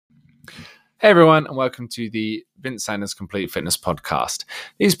Hey everyone, and welcome to the Vince Sanders Complete Fitness Podcast.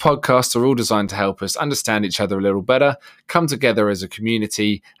 These podcasts are all designed to help us understand each other a little better, come together as a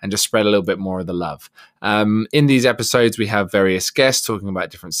community, and just spread a little bit more of the love. In these episodes, we have various guests talking about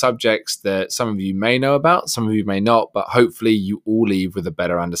different subjects that some of you may know about, some of you may not, but hopefully you all leave with a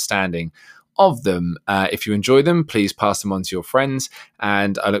better understanding of them. If you enjoy them, please pass them on to your friends,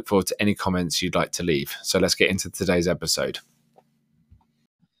 and I look forward to any comments you'd like to leave. So let's get into today's episode.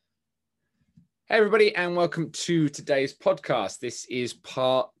 Hey everybody, and welcome to today's podcast. This is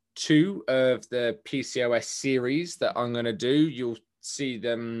part 2 of the PCOS series that I'm going to do. You'll see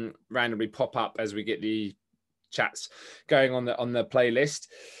them randomly pop up as we get the chats going on the playlist.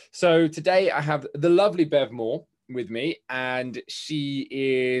 So today I have the lovely Bev Moore with me, and she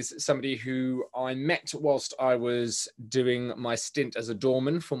is somebody who I met whilst I was doing my stint as a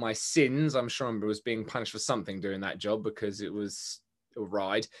doorman for my sins. I'm sure I was being punished for something doing that job because it was a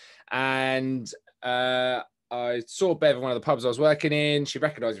ride. And I saw Bev in one of the pubs I was working in. She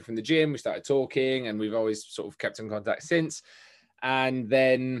recognized me from the gym. We started talking, and we've always sort of kept in contact since. And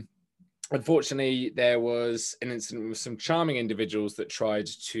then unfortunately there was an incident with some charming individuals that tried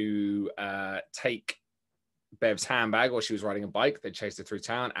to take Bev's handbag while she was riding a bike. They chased her through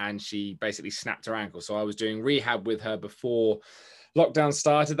town and she basically snapped her ankle. So I was doing rehab with her before lockdown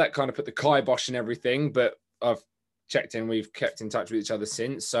started. That kind of put the kibosh and everything, but I've checked in. We've kept in touch with each other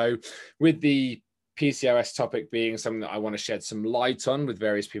since. So with the PCOS topic being something that I want to shed some light on, with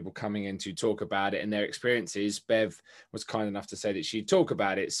various people coming in to talk about it and their experiences, Bev was kind enough to say that she'd talk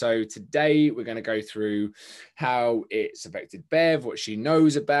about it. So today we're going to go through how it's affected Bev, what she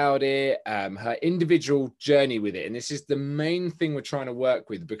knows about it, her individual journey with it. And this is the main thing we're trying to work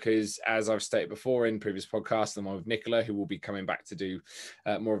with, because as I've stated before in previous podcasts, the one with Nicola, who will be coming back to do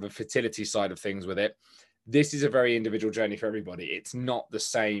more of a fertility side of things with it, this is a very individual journey for everybody. It's not the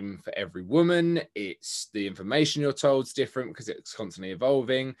same for every woman. It's the information you're told is different because it's constantly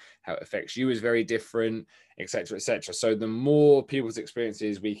evolving. How it affects you is very different, etc., etc. So the more people's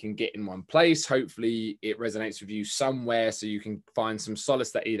experiences we can get in one place, hopefully it resonates with you somewhere, so you can find some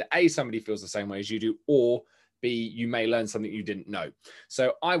solace that either A, somebody feels the same way as you do, or B, you may learn something you didn't know.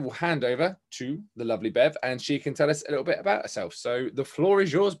 So I will hand over to the lovely Bev, and she can tell us a little bit about herself. So the floor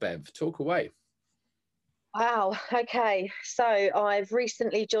is yours, Bev. Talk away. Wow. Okay. So I've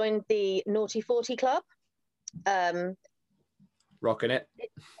recently joined the Naughty 40 Club. Rocking it.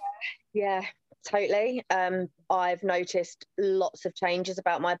 Yeah, totally. I've noticed lots of changes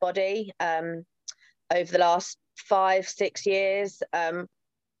about my body over the last 5-6 years.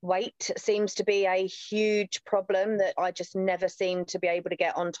 Weight seems to be a huge problem that I just never seem to be able to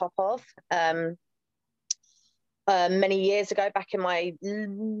get on top of. Many years ago, back in my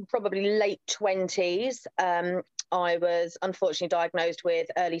probably late 20s, I was unfortunately diagnosed with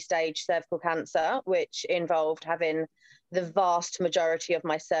early stage cervical cancer, which involved having the vast majority of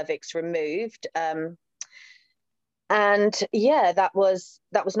my cervix removed. And yeah, that was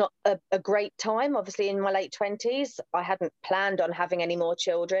not a great time. Obviously, in my late 20s, I hadn't planned on having any more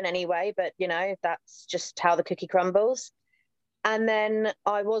children anyway, but you know, that's just how the cookie crumbles. And then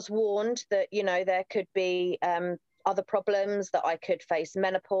I was warned that, you know, there could be other problems, that I could face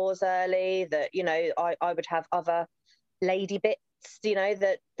menopause early, that, you know, I would have other lady bits, you know,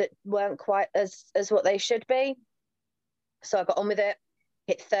 that weren't quite as what they should be. So I got on with it,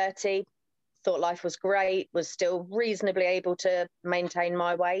 hit 30, thought life was great, was still reasonably able to maintain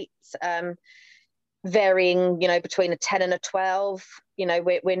my weight, varying, you know, between a 10 and a 12. You know,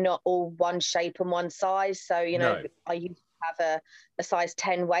 we're not all one shape and one size. So, you know, no. I used to have a size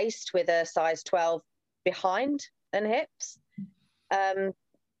 10 waist with a size 12 behind and hips. And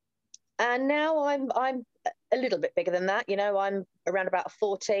now I'm a little bit bigger than that. You know, I'm around about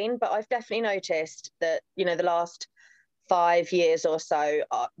 14, but I've definitely noticed that, you know, the last 5 years or so,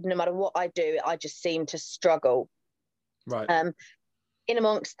 no matter what I do, I just seem to struggle. Right. In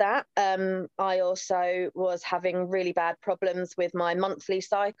amongst that, I also was having really bad problems with my monthly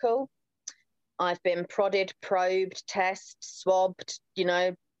cycle. I've been prodded, probed, tested, swabbed, you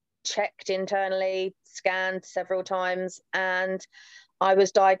know, checked internally, scanned several times, and I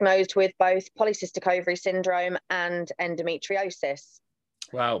was diagnosed with both polycystic ovary syndrome and endometriosis.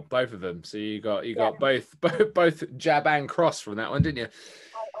 Wow, both of them. So you got both jab and cross from that one, didn't you?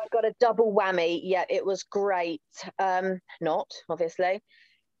 I got a double whammy. Yeah, it was great. Not obviously,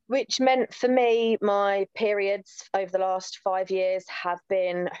 which meant for me, my periods over the last 5 years have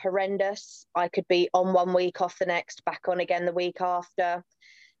been horrendous. I could be on 1 week, off the next, back on again the week after.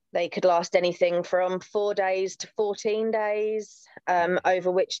 They could last anything from 4 days to 14 days, over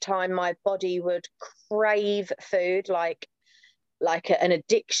which time my body would crave food like like an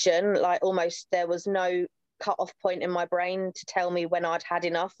addiction, like almost there was no cut off point in my brain to tell me when I'd had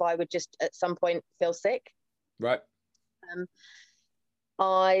enough. I would just at some point feel sick. Right. Um,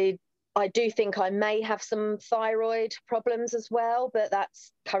 I I do think I may have some thyroid problems as well, but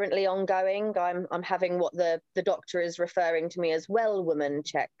that's currently ongoing. I'm having what the doctor is referring to me as well woman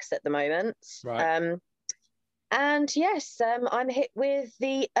checks at the moment. Right. And yes, I'm hit with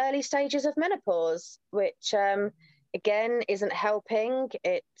the early stages of menopause, which again isn't helping.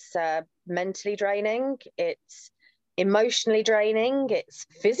 It's mentally draining. It's emotionally draining. It's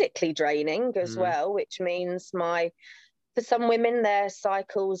physically draining as well, which means for some women, their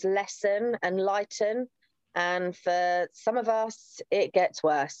cycles lessen and lighten. And for some of us, it gets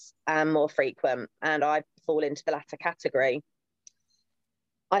worse and more frequent. And I fall into the latter category.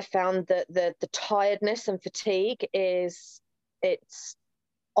 I found that the tiredness and fatigue it's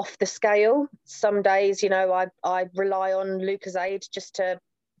off the scale. Some days, I rely on Lucozade just to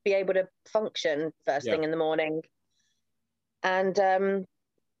be able to function first thing in the morning. And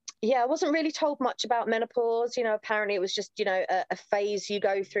I wasn't really told much about menopause. Apparently it was just, a phase you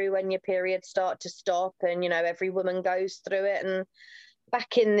go through when your periods start to stop, and, every woman goes through it. And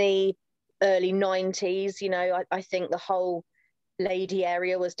back in the early 90s, I think the whole lady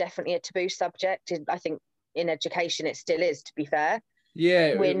area was definitely a taboo subject. I think in education it still is, to be fair. Yeah,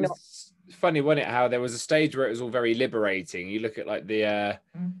 it was funny, wasn't it, how there was a stage where it was all very liberating. You look at like the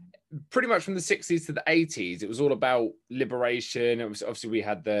pretty much from the 60s to the 80s, it was all about liberation. It was obviously we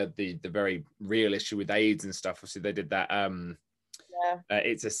had the very real issue with AIDS and stuff. Obviously they did that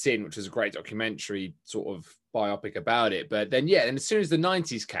It's a Sin, which was a great documentary sort of biopic about it. But then and as soon as the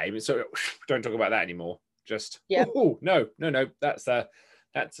 90s came, it's sort of don't talk about that anymore. Just no, that's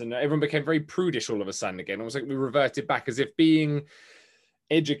everyone became very prudish all of a sudden again. It was like we reverted back as if being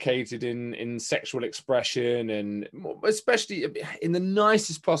educated in sexual expression, and especially in the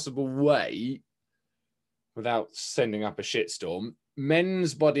nicest possible way without sending up a shitstorm,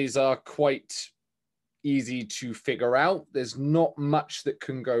 men's bodies are quite easy to figure out. There's not much that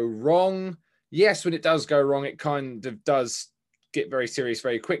can go wrong. Yes, when it does go wrong, it kind of does get very serious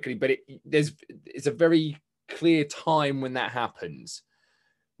very quickly, but it's a very clear time when that happens.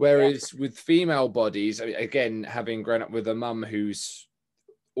 Whereas with female bodies, I mean, again, having grown up with a mum who's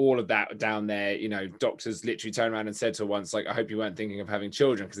all of that down there, doctors literally turned around and said to her once, like, I hope you weren't thinking of having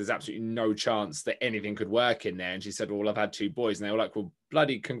children, because there's absolutely no chance that anything could work in there. And she said, well, I've had 2 boys. And they were like, well,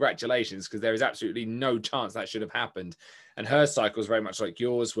 bloody congratulations, because there is absolutely no chance that should have happened. And her cycles very much like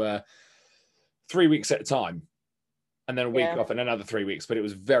yours were 3 weeks at a time, and then a week off and another 3 weeks, but it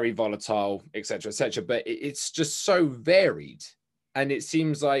was very volatile, etc., etc. But it's just so varied. And it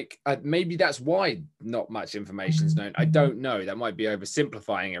seems like maybe that's why not much information is known. I don't know. That might be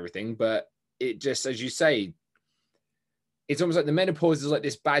oversimplifying everything, but it just, as you say, it's almost like the menopause is like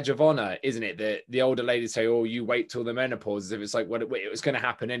this badge of honor, isn't it? That the older ladies say, oh, you wait till the menopause, as if it's like, well, it was going to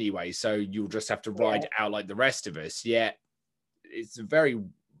happen anyway, so you'll just have to ride it out like the rest of us. Yet it's very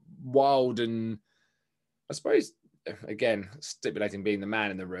wild, and I suppose, again, stipulating being the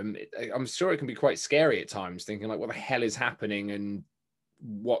man in the room, I'm sure it can be quite scary at times, thinking like, what the hell is happening and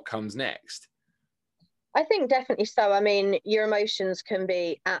what comes next? I think definitely so. I mean, your emotions can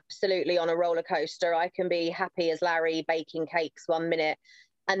be absolutely on a roller coaster. I can be happy as Larry baking cakes 1 minute,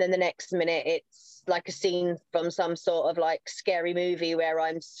 and then the next minute it's like a scene from some sort of like scary movie where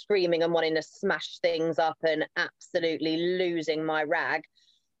I'm screaming and wanting to smash things up and absolutely losing my rag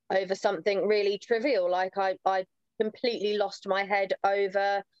over something really trivial. Like I completely lost my head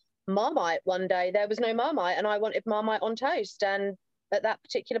over Marmite one day. There was no Marmite and I wanted Marmite on toast. And at that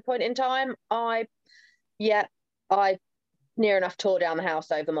particular point in time, I near enough tore down the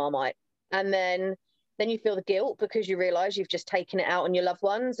house over Marmite. And then you feel the guilt because you realize you've just taken it out on your loved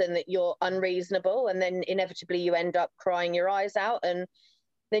ones and that you're unreasonable. And then inevitably you end up crying your eyes out. And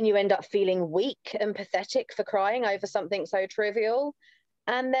then you end up feeling weak and pathetic for crying over something so trivial.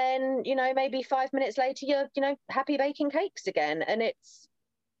 And then, maybe 5 minutes later, you're, happy baking cakes again. And it's,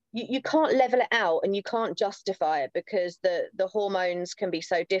 you can't level it out and you can't justify it because the hormones can be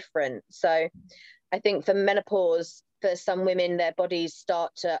so different. So I think for menopause, for some women, their bodies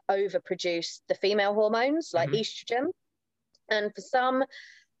start to overproduce the female hormones like estrogen. And for some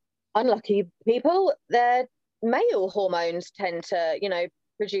unlucky people, their male hormones tend to,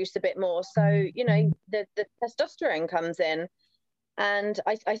 produce a bit more. So, the testosterone comes in. And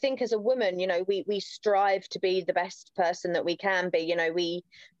I think as a woman, we strive to be the best person that we can be.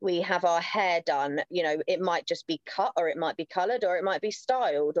 We have our hair done, it might just be cut, or it might be colored, or it might be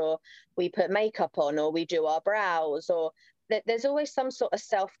styled, or we put makeup on, or we do our brows, or there's always some sort of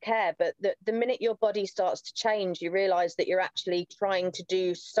self-care, but the minute your body starts to change, you realize that you're actually trying to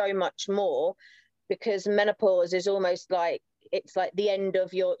do so much more, because menopause is almost like, it's like the end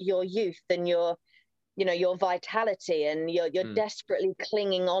of your youth and your, you know, your vitality, and you're desperately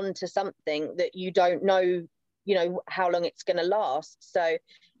clinging on to something that you don't know, you know, how long it's going to last. So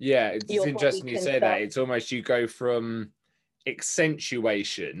yeah, it's your body interesting you can say that. start. It's almost you go from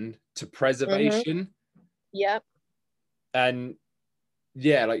accentuation to Mm-hmm. preservation. Yeah. And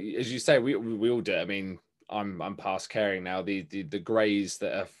yeah, like as you say, we all do. I mean, I'm past caring now. The greys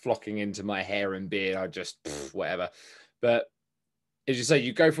that are flocking into my hair and beard are just whatever. But as you say,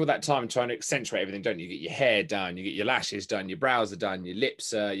 you go for all that time trying to accentuate everything, don't you? You get your hair done, you get your lashes done, your brows are done, your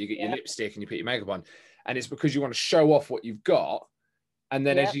lips, you get your Yeah. lipstick and you put your makeup on. And it's because you want to show off what you've got. And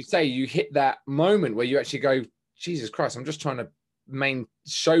then, Yeah. as you say, you hit that moment where you actually go, Jesus Christ, I'm just trying to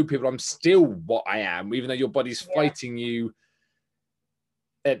show people I'm still what I am, even though your body's Yeah. fighting you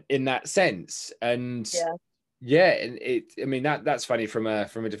in that sense. And Yeah. yeah, and I mean, that's funny from a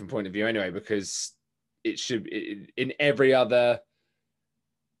different point of view anyway, because it should, in every other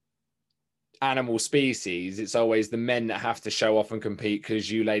animal species, it's always the men that have to show off and compete because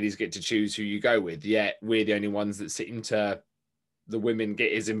you ladies get to choose who you go with. Yet we're the only ones that seem to, the women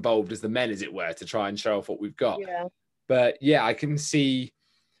get as involved as the men, as it were, to try and show off what we've got. Yeah. But yeah, I can see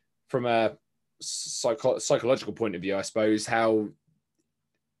from a psychological point of view, I suppose, how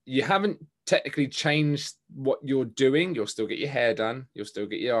you haven't technically changed what you're doing. You'll still get your hair done, you'll still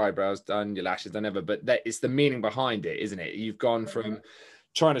get your eyebrows done, your lashes done, ever, but that it's the meaning behind it, isn't it? You've gone from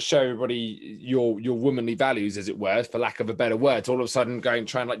trying to show everybody your womanly values, as it were, for lack of a better word, to all of a sudden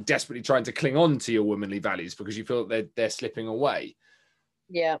trying like desperately trying to cling on to your womanly values because you feel that they're slipping away.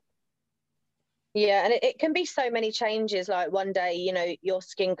 Yeah. Yeah, and it can be so many changes. Like one day, you know, your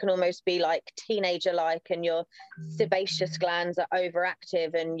skin can almost be like teenager like, and your sebaceous glands are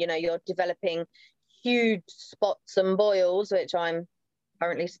overactive, and you know, you're developing huge spots and boils, which I'm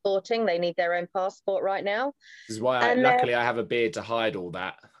currently sporting. They need their own passport right now. This is why And luckily I have a beard to hide all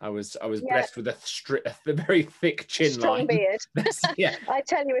that. I was yeah, blessed with a very thick chin strong line. beard. Yeah. I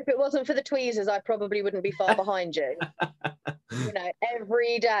tell you, if it wasn't for the tweezers, I probably wouldn't be far behind you. You know,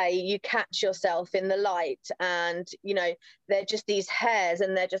 every day you catch yourself in the light, and you know, they're just these hairs,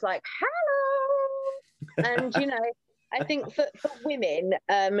 and they're just like, hello. And you know, I think for women,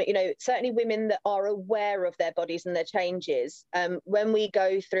 you know, certainly women that are aware of their bodies and their changes, when we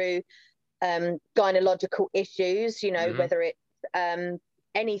go through gynecological issues, you know, whether it's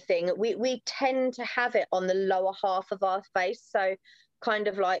anything, we tend to have it on the lower half of our face, so kind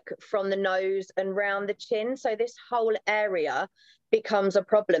of like from the nose and round the chin. So this whole area becomes a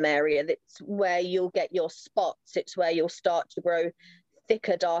problem area. That's where you'll get your spots. It's where you'll start to grow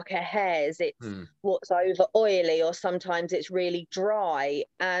thicker, darker hairs. It's what's over oily, or sometimes it's really dry.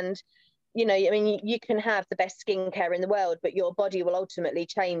 And you know, I mean, you can have the best skincare in the world, but your body will ultimately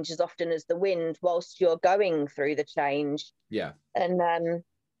change as often as the wind whilst you're going through the change. Yeah. And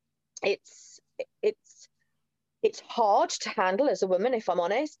it's it's hard to handle as a woman, if I'm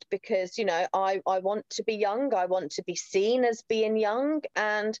honest, because you know, I want to be young, I want to be seen as being young,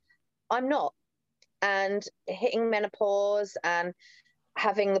 and I'm not. And hitting menopause and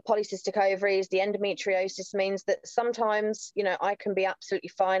having the polycystic ovaries, the endometriosis, means that sometimes, you know, I can be absolutely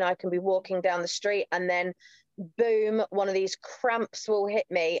fine, I can be walking down the street, and then boom, one of these cramps will hit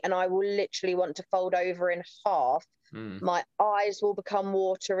me, and I will literally want to fold over in half. My eyes will become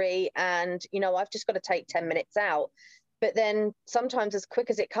watery, and you know, I've just got to take 10 minutes out. But then sometimes, as quick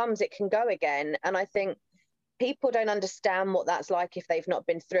as it comes, it can go again. And I think people don't understand what that's like if they've not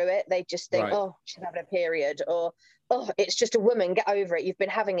been through it. They just think, Right. oh, she's having a period, or oh, it's just a woman, get over it, you've been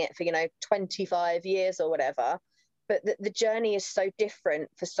having it for, you know, 25 years or whatever. But the journey is so different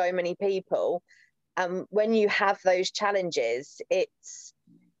for so many people. When you have those challenges, it's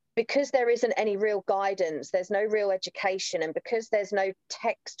because there isn't any real guidance, there's no real education, and because there's no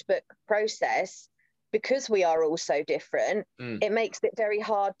textbook process, because we are all so different, it makes it very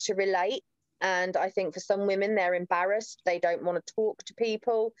hard to relate. And I think for some women, they're embarrassed, they don't want to talk to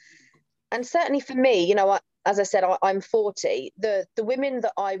people. And certainly for me, you know, as I said, I'm 40. The women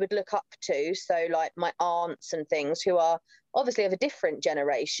that I would look up to, so like my aunts and things, who are obviously of a different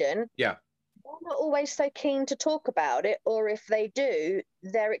generation, Yeah. they're not always so keen to talk about it, or if they do,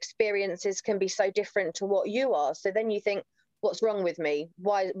 their experiences can be so different to what you are. So then you think, what's wrong with me?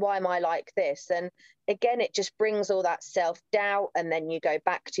 Why am I like this? And again, it just brings all that self-doubt, and then you go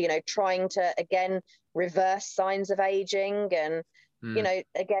back to, you know, trying to again reverse signs of aging, and you know,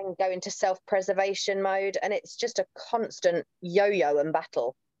 again go into self-preservation mode, and it's just a constant yo-yo and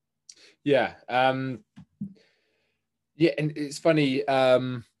battle. Yeah. Yeah, and it's funny,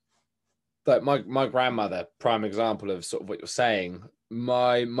 like my grandmother, prime example of sort of what you're saying.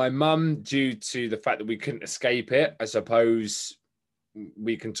 My mum, due to the fact that we couldn't escape it, I suppose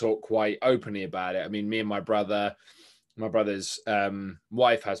we can talk quite openly about it. I mean, me and my brother's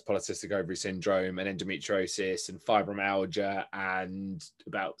wife has polycystic ovary syndrome and endometriosis and fibromyalgia and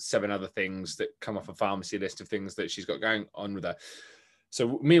about 7 other things that come off a pharmacy list of things that she's got going on with her.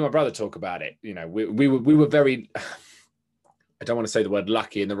 So me and my brother talk about it. You know, we were very, I don't want to say the word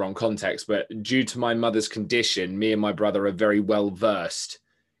lucky in the wrong context, but due to my mother's condition, me and my brother are very well versed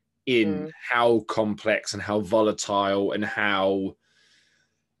in how complex and how volatile and how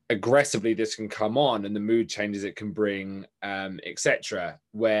aggressively this can come on and the mood changes it can bring, etc.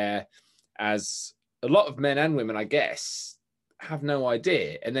 Whereas a lot of men and women, I guess, have no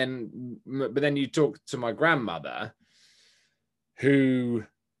idea. But then you talk to my grandmother, who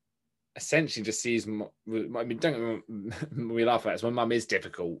essentially just sees, I mean, don't we laugh at it. My mum is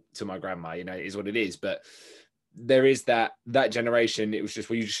difficult to my grandma, you know, it is what it is. But there is that generation. It was just,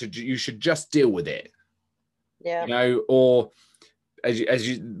 well, you should just deal with it, Yeah. you know, or as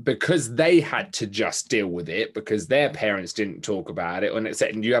you because they had to just deal with it because their parents didn't talk about it,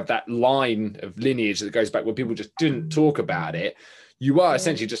 and you have that line of lineage that goes back where people just didn't talk about it. You are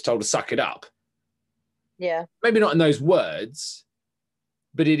essentially just told to suck it up. Yeah. Maybe not in those words,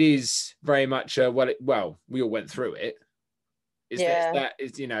 but it is very much well, we all went through it. That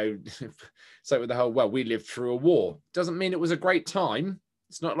is, you know, so with the whole, well, we lived through a war, doesn't mean it was a great time.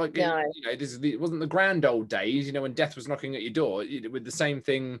 It's not like, No. you know, it wasn't the grand old days, you know, when death was knocking at your door. With the same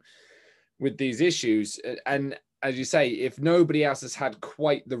thing with these issues. And as you say, if nobody else has had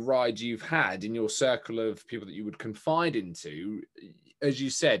quite the ride you've had in your circle of people that you would confide into, as you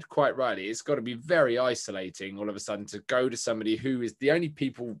said, quite rightly, it's got to be very isolating all of a sudden to go to somebody who is the only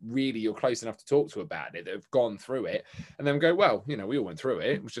people really you're close enough to talk to about it, that have gone through it, and then go, well, you know, we all went through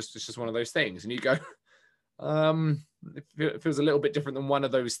it. It's just one of those things. And you go, it feels a little bit different than one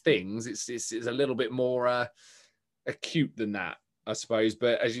of those things. It's a little bit more acute than that, I suppose.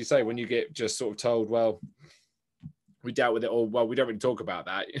 But as you say, when you get just sort of told, well, we dealt with it, or well, we don't really talk about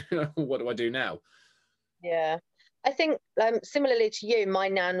that, what do I do now? Yeah. I think similarly to you, my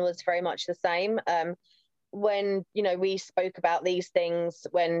nan was very much the same. When, you know, we spoke about these things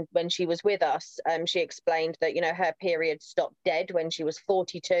when she was with us, she explained that, you know, her period stopped dead when she was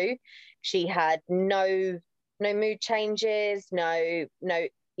 42. She had no mood changes, no,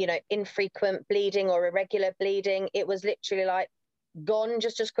 you know, infrequent bleeding or irregular bleeding. It was literally like gone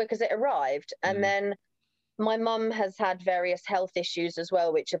just as quick as it arrived. And then my mum has had various health issues as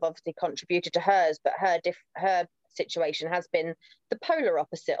well, which have obviously contributed to hers, but her situation has been the polar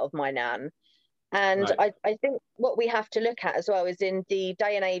opposite of my nan. And Right. I think what we have to look at as well is, in the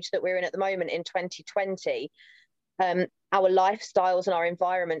day and age that we're in at the moment in 2020, our lifestyles and our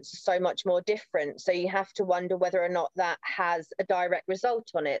environments are so much more different. So you have to wonder whether or not that has a direct result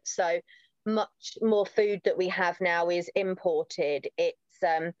on it. So much more food that we have now is imported. It's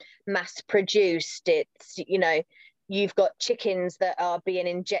mass produced. It's, you know, you've got chickens that are being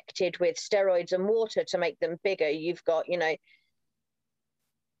injected with steroids and water to make them bigger. You've got, you know,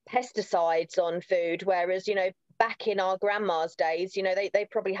 pesticides on food, whereas, you know, back in our grandma's days, you know, they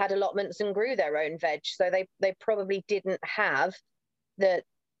probably had allotments and grew their own veg, so they probably didn't have the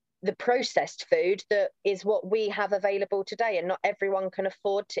processed food that is what we have available today. And not everyone can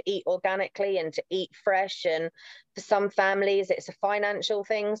afford to eat organically and to eat fresh, and for some families it's a financial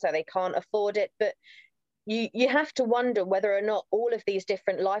thing, so they can't afford it. But you have to wonder whether or not all of these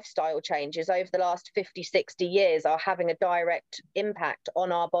different lifestyle changes over the last 50, 60 years are having a direct impact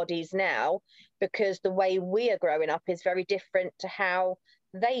on our bodies now, because the way we are growing up is very different to how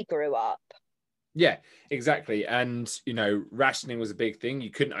they grew up. Yeah, exactly. And, you know, rationing was a big thing. You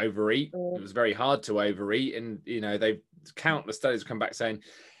couldn't overeat. It was very hard to overeat. And, you know, countless studies have come back saying,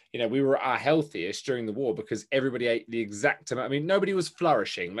 you know, we were at our healthiest during the war because everybody ate the exact amount. I mean, nobody was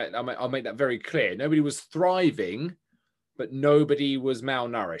flourishing. I'll make that very clear. Nobody was thriving, but nobody was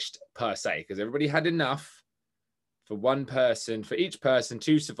malnourished per se, because everybody had enough for each person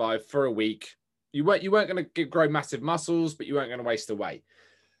to survive for a week. You weren't going to grow massive muscles, but you weren't going to waste away.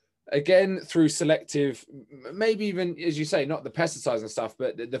 Again, through selective, maybe even, as you say, not the pesticides and stuff,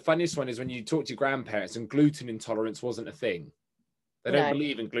 but the funniest one is when you talk to your grandparents and gluten intolerance wasn't a thing. They don't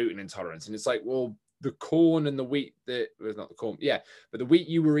believe in gluten intolerance. And it's like, well, the corn and the wheat not the corn, yeah, but the wheat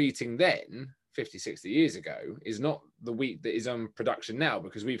you were eating then 50, 60 years ago is not the wheat that is on production now,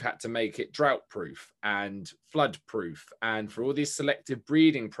 because we've had to make it drought proof and flood proof, and for all these selective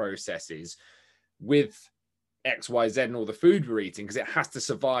breeding processes with X, Y, Z and all the food we're eating, because it has to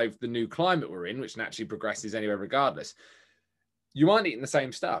survive the new climate we're in, which naturally progresses anyway, regardless. You aren't eating the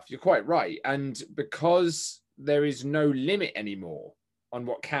same stuff. You're quite right. And because there is no limit anymore on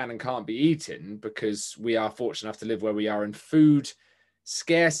what can and can't be eaten, because we are fortunate enough to live where we are, and food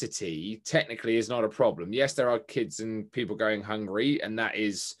scarcity technically is not a problem. Yes, there are kids and people going hungry, and that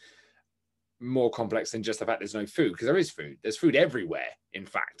is more complex than just the fact there's no food, because there is food. There's food everywhere. In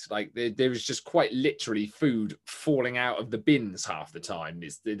fact, like there is just quite literally food falling out of the bins half the time.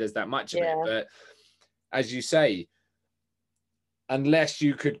 There's that much of it. But as you say, unless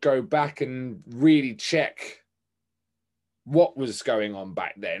you could go back and really check what was going on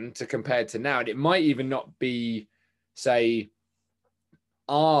back then to compare to now, and it might even not be, say,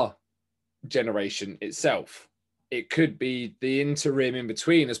 our generation itself. It could be the interim in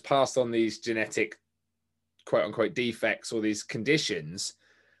between has passed on these genetic quote unquote defects or these conditions,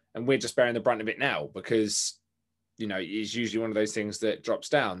 and we're just bearing the brunt of it now, because it's usually one of those things that drops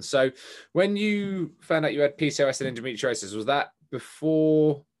down. So when you found out you had PCOS and endometriosis, was that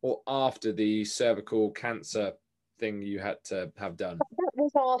before or after the cervical cancer thing you had to have done? That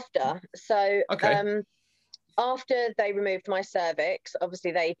was after. So okay. After they removed my cervix,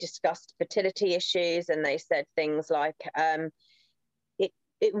 obviously they discussed fertility issues, and they said things like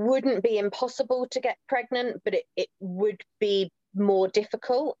it wouldn't be impossible to get pregnant, but it would be more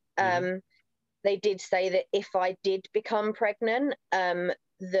difficult. They did say that if I did become pregnant,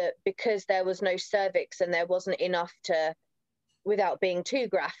 that because there was no cervix and there wasn't enough to, without being too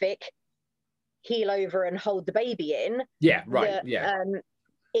graphic, heel over and hold the baby in. Yeah, right. That,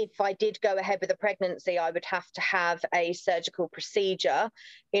 if I did go ahead with a pregnancy, I would have to have a surgical procedure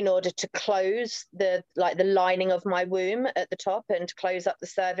in order to close the lining of my womb at the top and to close up the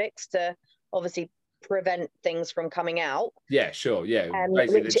cervix to obviously prevent things from coming out. Yeah, sure. Yeah.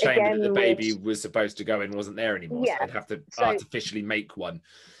 Basically the chamber that the baby was supposed to go in wasn't there anymore. Yeah. So they'd have to artificially make one.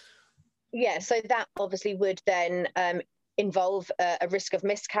 Yeah. So that obviously would then involve a risk of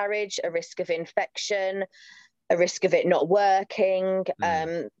miscarriage, a risk of infection, a risk of it not working.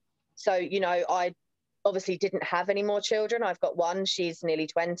 So, I obviously didn't have any more children. I've got one. She's nearly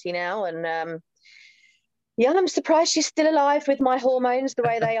 20 now. And I'm surprised she's still alive with my hormones the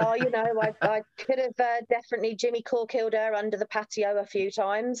way they are. I could have definitely Jimmy Corkilled her under the patio a few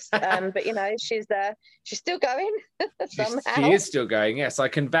times. But, she's still going somehow. She is still going. Yes, I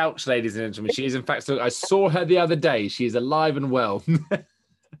can vouch, ladies and gentlemen. She is, in fact, I saw her the other day. She is alive and well.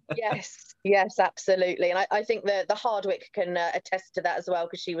 Yes, absolutely. And I think the Hardwick can attest to that as well,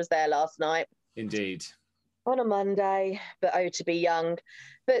 because she was there last night. Indeed. On a Monday, but oh, to be young.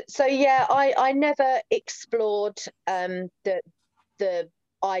 But so, yeah, I never explored the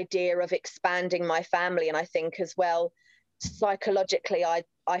idea of expanding my family. And I think as well, psychologically,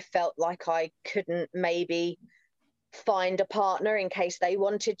 I felt like I couldn't maybe find a partner in case they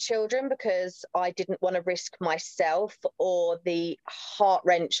wanted children, because I didn't want to risk myself or the heart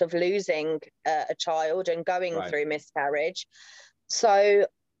wrench of losing a child and going through miscarriage. So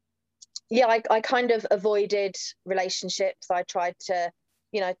yeah, I kind of avoided relationships. I tried to,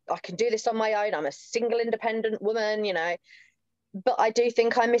 I can do this on my own. I'm a single independent woman, but I do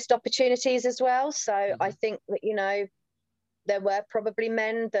think I missed opportunities as well. So I think that, there were probably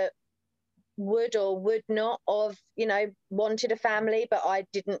men that would or would not have, wanted a family, but I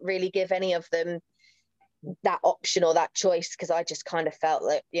didn't really give any of them that option or that choice, because I just kind of felt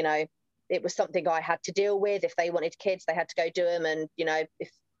that, it was something I had to deal with. If they wanted kids, they had to go do them. And,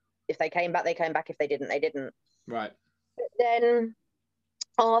 if they came back, they came back. If they didn't, they didn't. Right. But then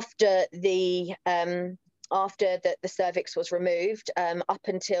after the cervix was removed, up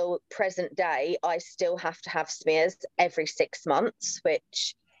until present day, I still have to have smears every 6 months,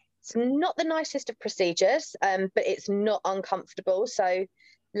 which it's not the nicest of procedures, but it's not uncomfortable. So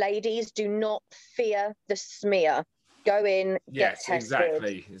ladies, do not fear the smear. Go in, get tested.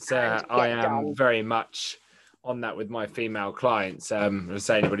 Exactly. I am very much on that with my female clients. I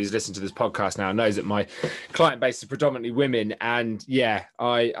say anybody who's listened to this podcast now knows that my client base is predominantly women. And yeah,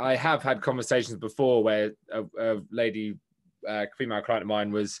 I have had conversations before where a lady, female client of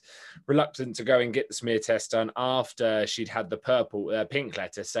mine, was reluctant to go and get the smear test done after she'd had the pink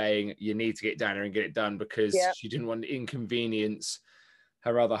letter saying you need to get down here and get it done, because she didn't want to inconvenience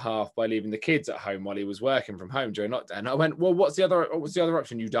her other half by leaving the kids at home while he was working from home during lockdown. And I went, well, what's the other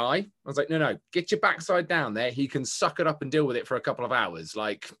option? You die? I was like, no, get your backside down there. He can suck it up and deal with it for a couple of hours.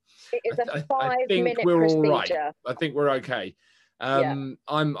 Like, it is a 5-minute think we're procedure. all right. I think we're okay. I'm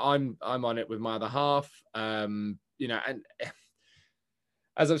on it with my other half. And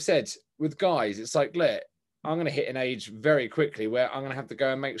as I've said, with guys, it's like, look, I'm going to hit an age very quickly where I'm going to have to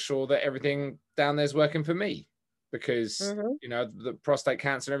go and make sure that everything down there's working for me. because you know, the prostate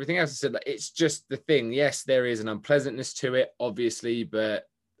cancer and everything else. I said, like, it's just the thing. Yes, there is an unpleasantness to it, obviously, but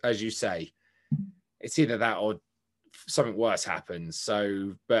as you say, it's either that or something worse happens.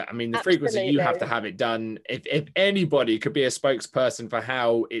 So, but I mean, the frequency you have to have it done, if anybody could be a spokesperson for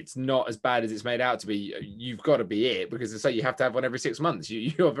how it's not as bad as it's made out to be, you've got to be it, because it's like you have to have one every 6 months.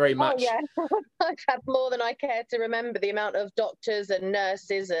 You're very much. Oh yeah, I've had more than I care to remember, the amount of doctors and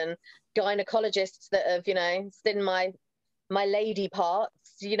nurses and gynecologists that have, you know, seen my lady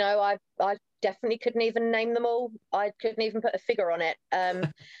parts. You know, I definitely couldn't even name them all. I couldn't even put a figure on it.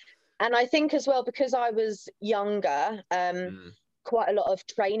 And I think as well, because I was younger, quite a lot of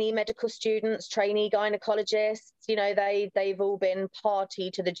trainee medical students, trainee gynecologists, you know, they've all been party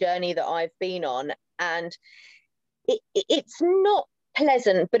to the journey that I've been on. And it's not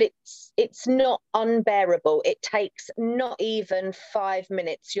pleasant, but it's not unbearable. It takes not even 5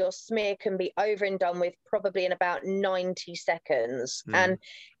 minutes. Your smear can be over and done with probably in about 90 seconds. And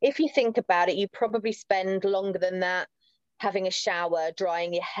if you think about it, you probably spend longer than that having a shower,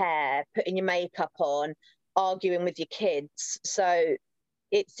 drying your hair, putting your makeup on, arguing with your kids. So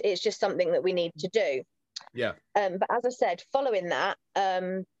it's just something that we need to do. Yeah. But as I said, following that,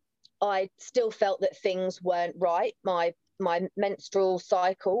 I still felt that things weren't right. My menstrual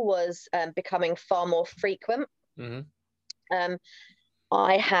cycle was becoming far more frequent.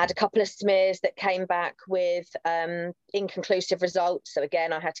 I had a couple of smears that came back with inconclusive results. So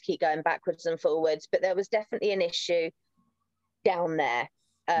again, I had to keep going backwards and forwards, but there was definitely an issue down there.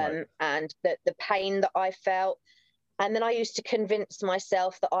 And the pain that I felt. And then I used to convince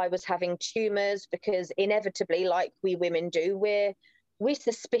myself that I was having tumors, because inevitably, like we women do, we're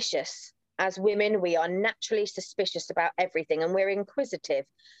suspicious. As women, we are naturally suspicious about everything, and we're inquisitive.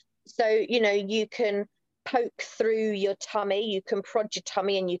 So, you know, you can poke through your tummy, you can prod your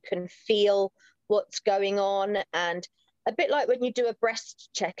tummy, and you can feel what's going on. And a bit like when you do a breast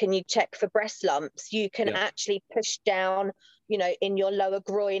check and you check for breast lumps, you can actually push down, you know, in your lower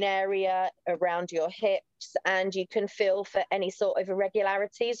groin area, around your hips, and you can feel for any sort of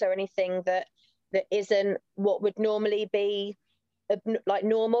irregularities or anything that isn't what would normally be like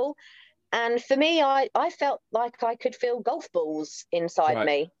normal. And for me, I felt like I could feel golf balls inside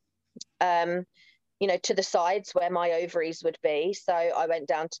me, you know, to the sides where my ovaries would be. So I went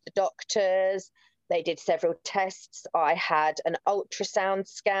down to the doctors. They did several tests. I had an ultrasound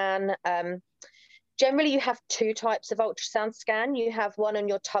scan. Generally, you have 2 types of ultrasound scan. You have one on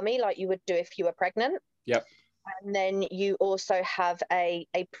your tummy, like you would do if you were pregnant. Yep. And then you also have a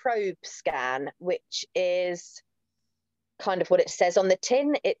probe scan, which is kind of what it says on the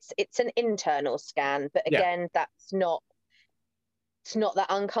tin. It's an internal scan, but again, it's not that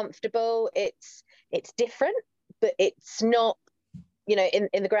uncomfortable. It's different, but it's not, you know,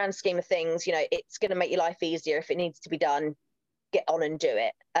 in the grand scheme of things, you know, it's going to make your life easier. If it needs to be done, get on and do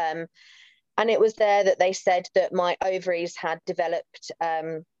it. And it was there that they said that my ovaries had developed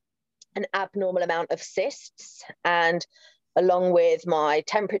an abnormal amount of cysts, and along with my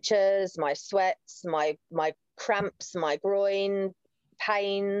temperatures, my sweats, my cramps, my groin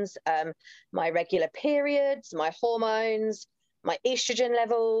pains, my regular periods, my hormones, my estrogen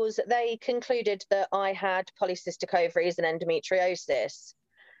levels, they concluded that I had polycystic ovaries and endometriosis.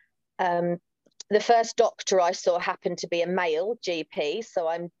 The first doctor I saw happened to be a male GP, so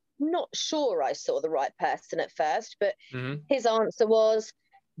I'm not sure I saw the right person at first, but his answer was,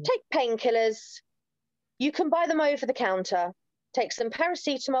 take painkillers, you can buy them over the counter, take some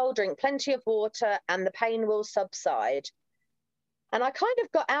paracetamol, drink plenty of water, and the pain will subside. And I kind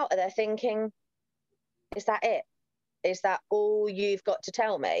of got out of there thinking, is that it? Is that all you've got to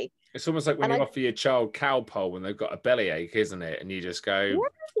tell me? It's almost like when you offer your child Calpol when they've got a bellyache, isn't it? And you just go,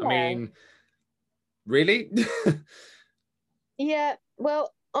 I mean, really? Yeah,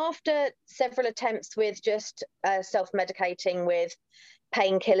 well, after several attempts with just self-medicating with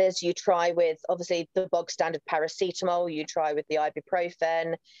painkillers, you try with obviously the bog standard paracetamol, you try with the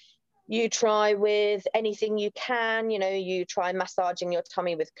ibuprofen, you try with anything you can, you know, you try massaging your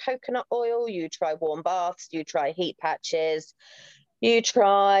tummy with coconut oil, you try warm baths, you try heat patches, you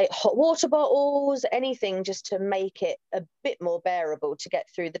try hot water bottles, anything just to make it a bit more bearable to get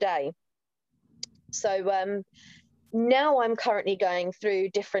through the day. So now I'm currently going through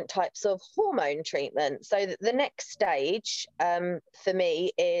different types of hormone treatment. So the next stage for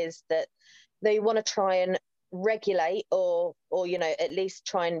me is that they want to try and regulate or you know, at least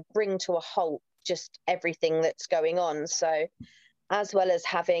try and bring to a halt just everything that's going on. So as well as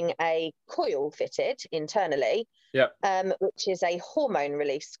having a coil fitted internally, which is a hormone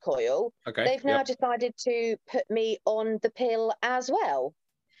release coil, they've now decided to put me on the pill as well.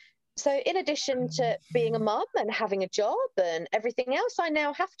 So in addition to being a mum and having a job and everything else, I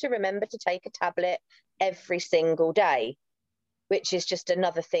now have to remember to take a tablet every single day, which is just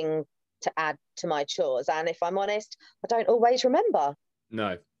another thing to add to my chores. And if I'm honest, I don't always remember.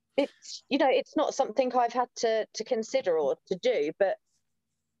 No. It's, you know, it's not something I've had to consider or to do, but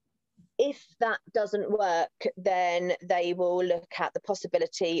if that doesn't work, then they will look at the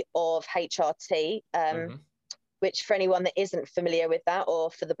possibility of HRT, which for anyone that isn't familiar with that, or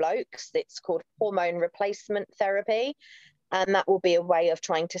for the blokes, it's called hormone replacement therapy. And that will be a way of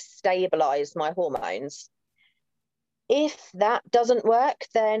trying to stabilize my hormones. If that doesn't work,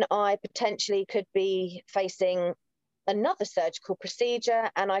 then I potentially could be facing another surgical procedure,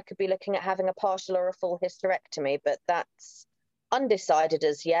 and I could be looking at having a partial or a full hysterectomy, but that's undecided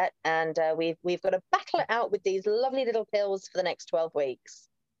as yet. And we've got to battle it out with these lovely little pills for the next 12 weeks.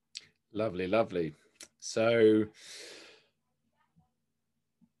 Lovely, lovely. So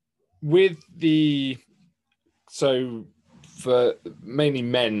for mainly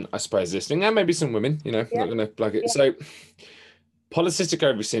men, I suppose, listening, and maybe some women, you know, not going to plug it. So polycystic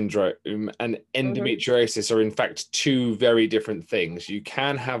ovary syndrome and endometriosis are in fact two very different things. You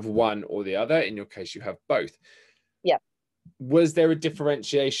can have one or the other. In your case, you have both. Yeah. Was there a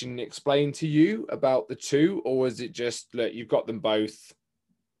differentiation explained to you about the two, or was it just, look, you've got them both,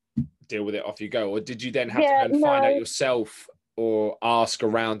 deal with it, off you go? Or did you then have to go and find out yourself or ask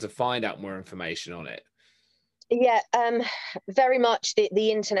around to find out more information on it? Yeah, very much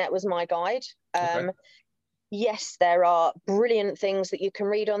the internet was my guide. Yes, there are brilliant things that you can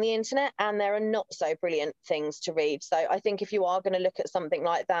read on the internet, and there are not so brilliant things to read. So I think if you are going to look at something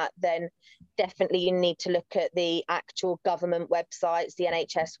like that, then definitely you need to look at the actual government websites, the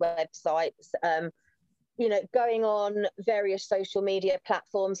NHS websites. You know, going on various social media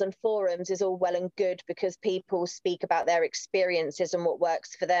platforms and forums is all well and good, because people speak about their experiences and what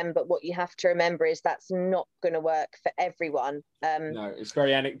works for them. But what you have to remember is that's not going to work for everyone. No, it's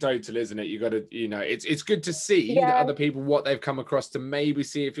very anecdotal, isn't it? You got to, you know, it's good to see that other people, what they've come across, to maybe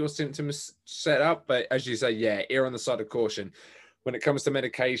see if your symptoms set up. But as you say, err on the side of caution. When it comes to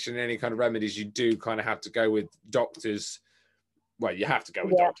medication, any kind of remedies, you do kind of have to go with doctors. Well, you have to go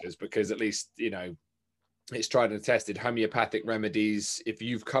with doctors, because at least, you know, it's tried and tested. Homeopathic remedies, if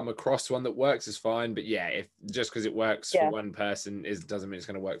you've come across one that works, is fine. But if just because it works for one person doesn't mean it's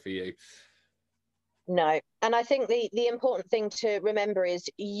going to work for you. No. And I think the important thing to remember is,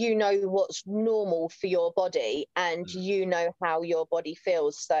 you know what's normal for your body, and you know how your body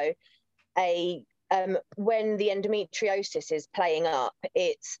feels. So when the endometriosis is playing up,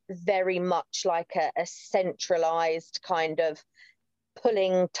 it's very much like a centralized kind of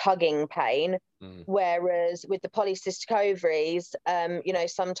pulling, tugging pain. Whereas with the polycystic ovaries, you know,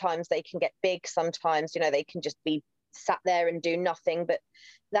 sometimes they can get big, sometimes, you know, they can just be sat there and do nothing, but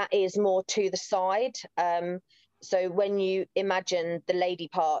that is more to the side. So when you imagine the lady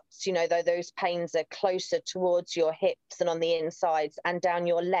parts, you know, those pains are closer towards your hips and on the insides and down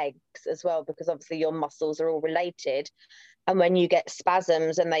your legs as well, because obviously your muscles are all related. And when you get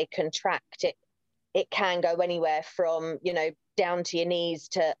spasms and they contract, it can go anywhere from, you know, down to your knees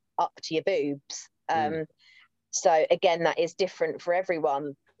to up to your boobs. So again, that is different for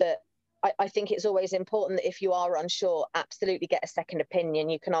everyone. But I think it's always important that if you are unsure, absolutely get a second opinion.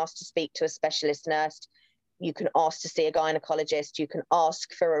 You can ask to speak to a specialist nurse. You can ask to see a gynecologist. You can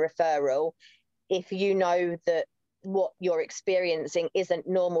ask for a referral. If you know that what you're experiencing isn't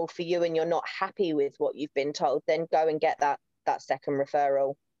normal for you and you're not happy with what you've been told, then go and get that second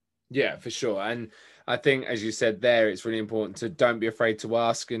referral. Yeah, for sure. And I think, as you said there, it's really important to don't be afraid to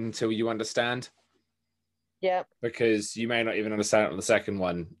ask until you understand. Yeah. Because you may not even understand it on the second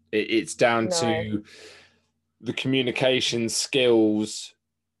one. It's down to the communication skills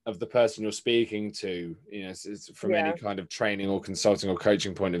of the person you're speaking to. You know, it's from any kind of training or consulting or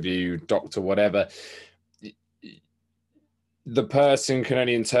coaching point of view, doctor, whatever. The person can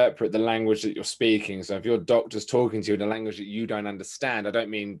only interpret the language that you're speaking. So if your doctor's talking to you in a language that you don't understand, I don't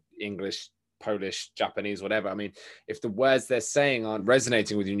mean English, Polish, Japanese, whatever. I mean, if the words they're saying aren't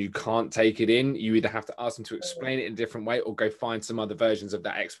resonating with you and you can't take it in, you either have to ask them to explain it in a different way or go find some other versions of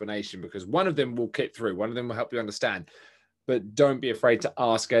that explanation, because one of them will kick through, one of them will help you understand. But don't be afraid to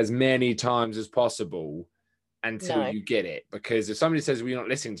ask as many times as possible until you get it. Because if somebody says, well, you're not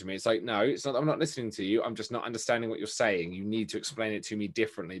listening to me, it's like, no, it's not, I'm not listening to you. I'm just not understanding what you're saying. You need to explain it to me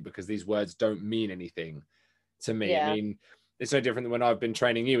differently, because these words don't mean anything to me. I mean, it's no different than when I've been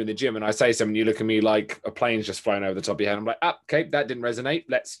training you in the gym and I say something, you look at me like a plane's just flown over the top of your head. I'm like, okay, that didn't resonate.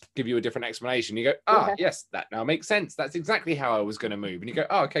 Let's give you a different explanation. You go, yes, that now makes sense. That's exactly how I was going to move. And you go,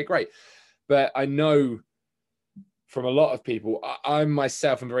 okay, great. But I know from a lot of people, I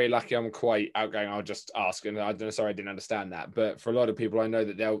myself am very lucky. I'm quite outgoing. I'll just ask, and I don't know. Sorry, I didn't understand that. But for a lot of people, I know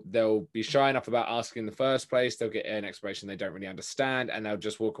that they'll be shy enough about asking in the first place. They'll get an explanation they don't really understand, and they'll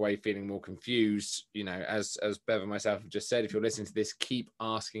just walk away feeling more confused. You know, as Bev and myself have just said, if you're listening to this, keep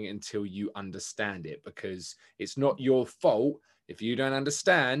asking until you understand it, because it's not your fault. If you don't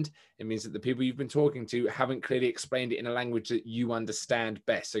understand, it means that the people you've been talking to haven't clearly explained it in a language that you understand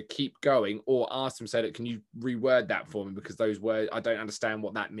best. So keep going, or ask them, say that, can you reword that for me? Because those words, I don't understand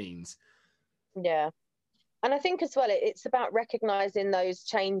what that means. Yeah. And I think as well, it's about recognizing those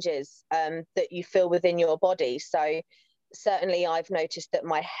changes that you feel within your body. So certainly I've noticed that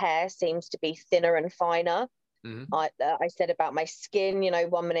my hair seems to be thinner and finer. Mm-hmm. I said about my skin, you know,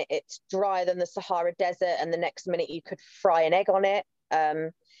 1 minute it's drier than the Sahara Desert, and the next minute you could fry an egg on it.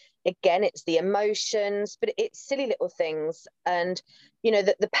 Again, it's the emotions, but it's silly little things. And, you know,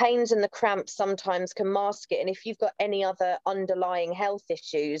 the pains and the cramps sometimes can mask it. And if you've got any other underlying health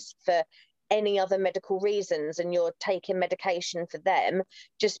issues for any other medical reasons and you're taking medication for them,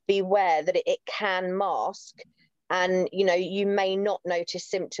 just beware that it can mask. And, you know, you may not notice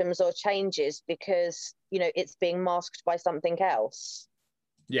symptoms or changes because, you know, it's being masked by something else.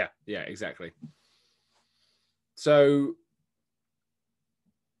 Yeah, exactly. So,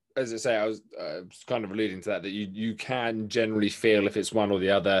 as I say, I was kind of alluding to that you can generally feel if it's one or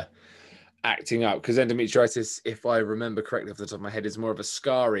the other acting up, because endometriosis, if I remember correctly off the top of my head, is more of a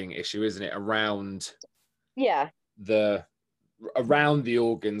scarring issue, isn't it? Around the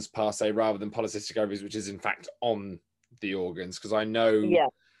organs per se, rather than polycystic ovaries, which is in fact on the organs. Because I know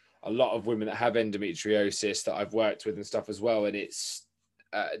a lot of women that have endometriosis that I've worked with and stuff as well, and it's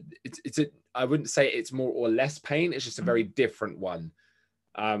I wouldn't say it's more or less pain. It's just a very different one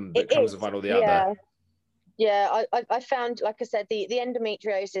that comes with one or the other. Yeah, I found, like I said, the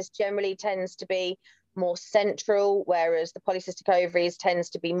endometriosis generally tends to be more central, whereas the polycystic ovaries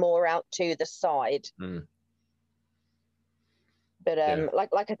tends to be more out to the side. But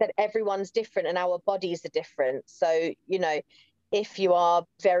like I said, everyone's different and our bodies are different. So, you know, if you are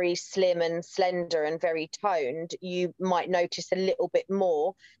very slim and slender and very toned, you might notice a little bit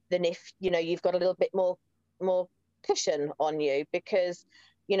more than if, you know, you've got a little bit more cushion on you. Because,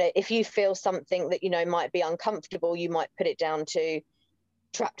 you know, if you feel something that, you know, might be uncomfortable, you might put it down to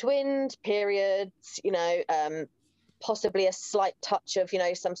trapped wind, periods, you know, possibly a slight touch of, you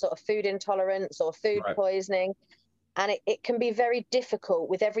know, some sort of food intolerance or food poisoning. And it can be very difficult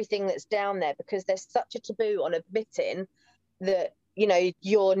with everything that's down there, because there's such a taboo on admitting that, you know,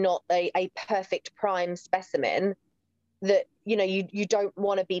 you're not a perfect prime specimen, that, you know, you don't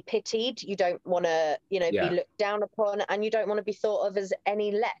want to be pitied, you don't want to, you know, be looked down upon, and you don't want to be thought of as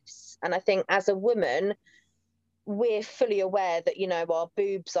any less. And I think as a woman, we're fully aware that, you know, our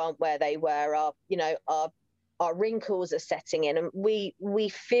boobs aren't where they were, our, you know, our wrinkles are setting in, and we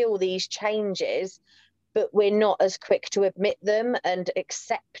feel these changes, but we're not as quick to admit them and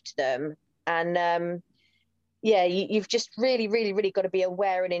accept them. And you've just really got to be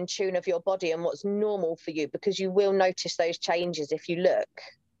aware and in tune of your body and what's normal for you, because you will notice those changes if you look.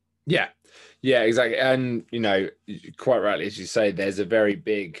 Yeah, exactly. And, you know, quite rightly, as you say, there's a very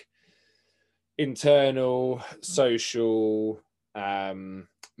big internal, social,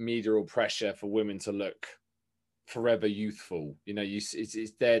 medial pressure for women to look forever youthful. You know, it's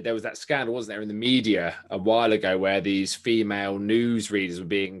there was that scandal, wasn't there, in the media a while ago, where these female newsreaders were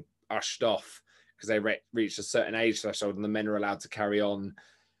being ushered off because they reached a certain age threshold, and the men are allowed to carry on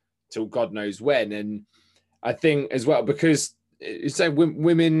till God knows when. And I think as well, because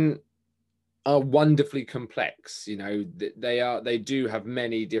women are wonderfully complex. You know, they do have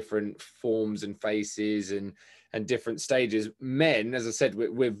many different forms and faces and different stages. Men, as I said,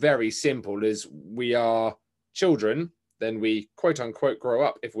 we're very simple. As we are children, then we quote unquote grow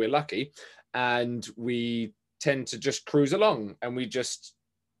up if we're lucky, and we tend to just cruise along, and we just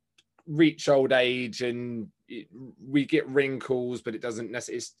reach old age, and we get wrinkles, but it doesn't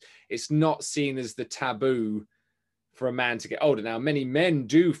necessarily, it's not seen as the taboo for a man to get older. Now, many men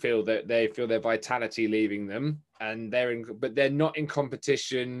do feel that they feel their vitality leaving them, and but they're not in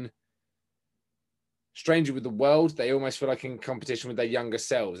competition, strangely, with the world. They almost feel like in competition with their younger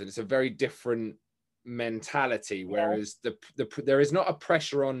selves, and it's a very different mentality. Whereas there is not a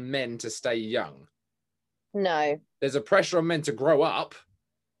pressure on men to stay young. No, there's a pressure on men to grow up,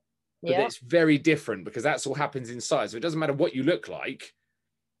 but it's very different, because that's all happens inside. So it doesn't matter what you look like.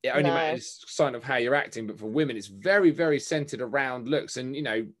 It only matters sign of how you're acting. But for women, it's very, very centered around looks. And, you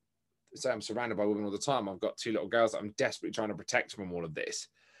know, so I'm surrounded by women all the time. I've got 2 little girls that I'm desperately trying to protect from all of this.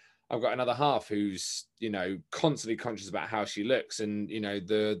 I've got another half who's, you know, constantly conscious about how she looks. And, you know,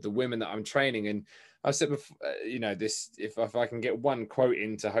 the women that I'm training, and I've said before, you know, this, if I can get one quote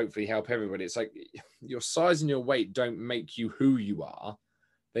in to hopefully help everybody, it's like your size and your weight don't make you who you are.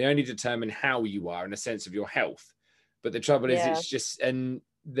 They only determine how you are in a sense of your health. But the trouble is, Yeah. it's just, and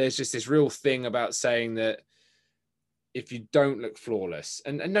there's just this real thing about saying that if you don't look flawless,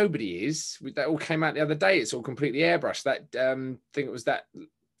 and nobody is, that all came out the other day, it's all completely airbrushed. That thing, it was that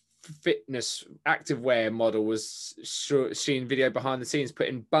fitness activewear model was seeing video behind the scenes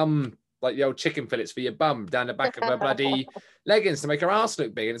putting bum, like the old chicken fillets for your bum, down the back of her bloody leggings to make her ass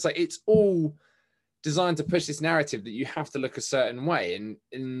look big. And it's like, it's all designed to push this narrative that you have to look a certain way. And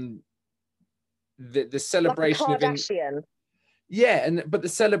in the Like a celebration of Kardashian. yeah, but the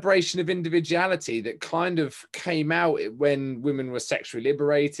celebration of individuality that kind of came out when women were sexually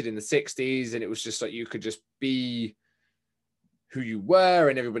liberated in the 60s, and it was just like you could just be who you were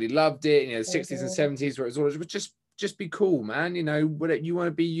and everybody loved it. You know, the 60s and 70s where it was all just be cool, man. You know, whatever you want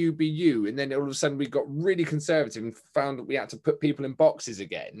to be, you be you. And then all of a sudden we got really conservative and found that we had to put people in boxes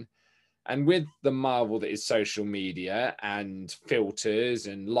again. And with the marvel that is social media and filters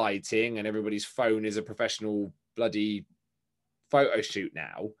and lighting, and everybody's phone is a professional bloody photo shoot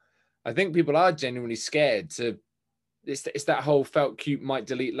now, I think people are genuinely scared to. It's that whole felt cute might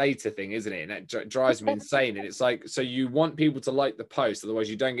delete later thing, isn't it? And it drives me insane. And it's like, so you want people to like the post, otherwise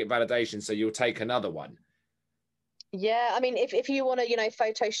you don't get validation, so you'll take another one. Yeah, I mean, if you want to,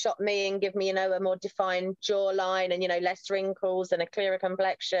 Photoshop me and give me, a more defined jawline and, less wrinkles and a clearer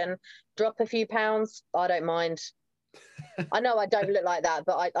complexion, drop a few pounds, I don't mind. I know I don't look like that,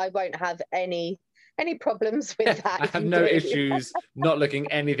 but I won't have any problems with that I if have you no do. issues not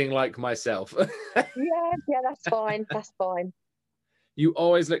looking anything like myself. Yeah, that's fine. That's fine. You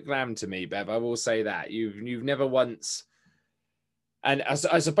always look glam to me, Bev. I will say that. You've never once, and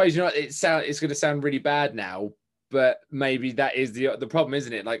I suppose it's going to sound really bad now, but maybe that is the problem,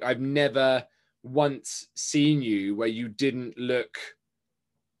 isn't it? Like, I've never once seen you where you didn't look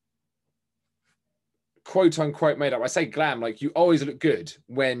quote unquote made up. I say glam, like you always look good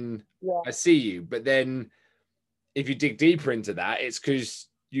when I see you, but then if you dig deeper into that, it's because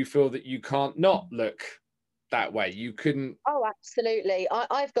you feel that you can't not look that way. You couldn't. Oh, absolutely.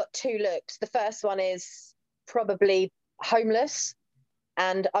 I've got two looks. The first one is probably homeless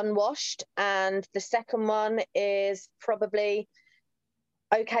and unwashed, and the second one is probably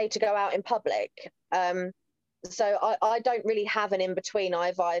okay to go out in public. So I don't really have an in between.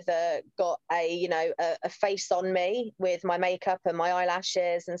 I've either got a face on me with my makeup and my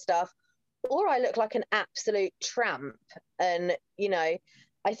eyelashes and stuff, or I look like an absolute tramp. And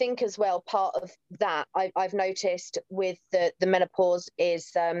I think as well, part of that I've noticed with the menopause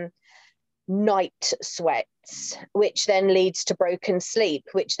is night sweats, which then leads to broken sleep,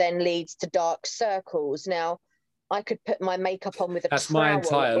 which then leads to dark circles. Now, I could put my makeup on with a That's my trowel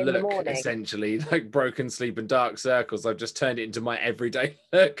entire in the look, morning. essentially, like broken sleep and dark circles. I've just turned it into my everyday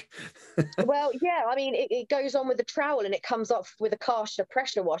look. Well, yeah, I mean, it goes on with the trowel and it comes off with a Karcher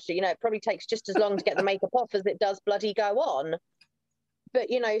pressure washer. It probably takes just as long to get the makeup off as it does bloody go on. But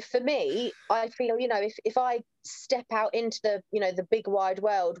for me, I feel if I step out into the big wide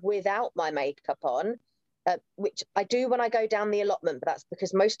world without my makeup on, which I do when I go down the allotment, but that's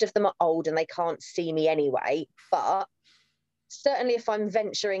because most of them are old and they can't see me anyway. But certainly if I'm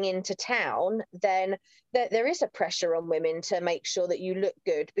venturing into town, then there is a pressure on women to make sure that you look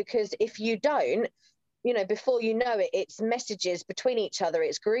good, because if you don't, before you know it, it's messages between each other,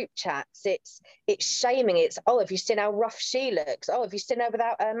 it's group chats, it's shaming, it's, oh, have you seen how rough she looks? Oh, have you seen her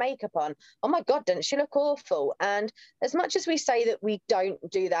without her makeup on? Oh my God, doesn't she look awful? And as much as we say that we don't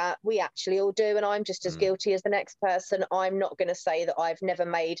do that, we actually all do, and I'm just as guilty as the next person. I'm not going to say that I've never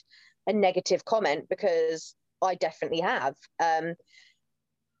made a negative comment, because I definitely have.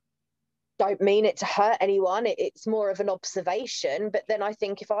 Don't mean it to hurt anyone. It's more of an observation. But then I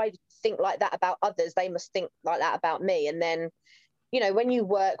think if I think like that about others, they must think like that about me. And then, when you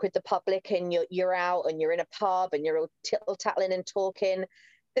work with the public and you're out and you're in a pub and you're all tittle-tattling and talking,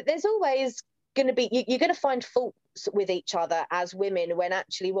 that there's always going to be, you're going to find faults with each other as women, when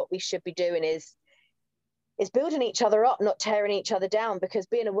actually what we should be doing is building each other up, not tearing each other down, because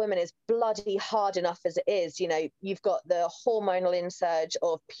being a woman is bloody hard enough as it is. You've got the hormonal insurge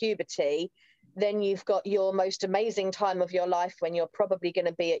of puberty, then you've got your most amazing time of your life when you're probably going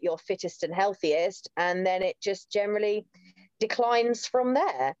to be at your fittest and healthiest, and then it just generally declines from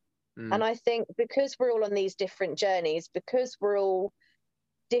there. And I think because we're all on these different journeys, because we're all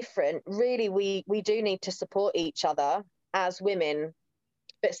different, really we do need to support each other as women.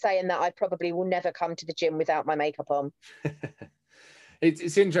 But saying that, I probably will never come to the gym without my makeup on.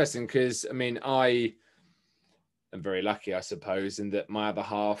 It's interesting because, I mean, am very lucky, I suppose, in that my other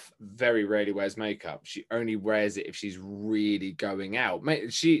half very rarely wears makeup. She only wears it if she's really going out.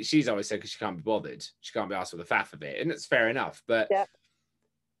 She's always said because she can't be bothered. She can't be asked for the faff of it, and it's fair enough. But Yeah.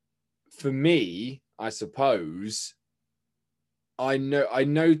 for me, I suppose I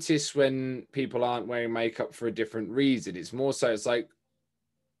notice when people aren't wearing makeup for a different reason. It's more so it's like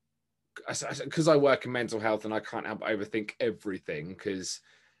because I work in mental health and I can't help but overthink everything because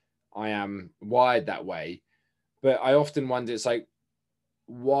I am wired that way. But I often wonder, it's like,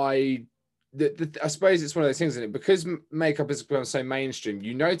 why? I suppose it's one of those things, isn't it? Because makeup has become so mainstream,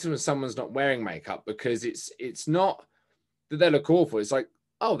 you notice when someone's not wearing makeup because it's not that they look awful. It's like,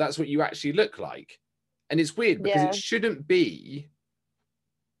 oh, that's what you actually look like. And it's weird because it Yeah. shouldn't be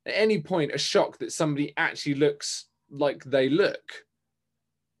at any point a shock that somebody actually looks like they look.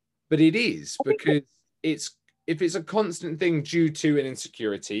 But it is I think because it's if it's a constant thing due to an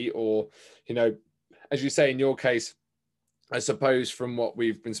insecurity or, you know, as you say in your case, I suppose from what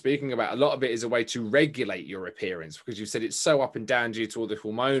we've been speaking about, a lot of it is a way to regulate your appearance because you said it's so up and down due to all the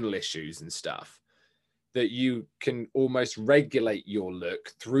hormonal issues and stuff that you can almost regulate your look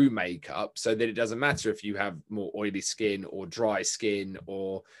through makeup so that it doesn't matter if you have more oily skin or dry skin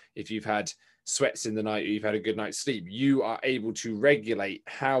or if you've had sweats in the night or you've had a good night's sleep. You are able to regulate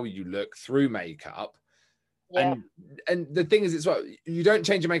how you look through makeup. yeah. And the thing is, it's what you don't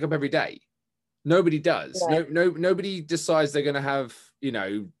change your makeup every day. Nobody does. No. Nobody decides they're going to have, you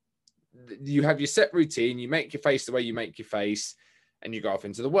know, you have your set routine, you make your face the way you make your face, and you go off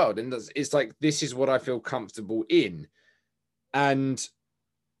into the world. And it's like, this is what I feel comfortable in. And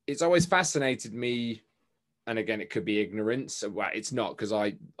it's always fascinated me. And again, it could be ignorance. Well, it's not because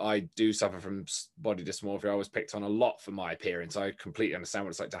I do suffer from body dysmorphia. I was picked on a lot for my appearance. I completely understand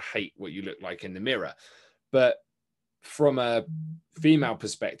what it's like to hate what you look like in the mirror. But from a female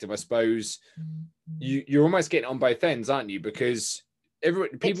perspective, I suppose you're almost getting on both ends, aren't you? Because It's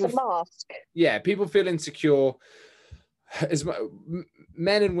people, a mask. yeah, people feel insecure. As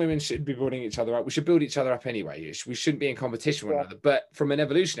men and women should be building each other up. We should build each other up anyway. We shouldn't be in competition with Yeah. one another. But from an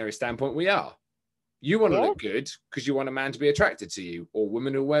evolutionary standpoint, we are. You want to Yeah. look good because you want a man to be attracted to you, or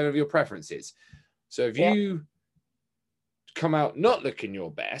women, or whatever your preference is. So if Yeah. you come out not looking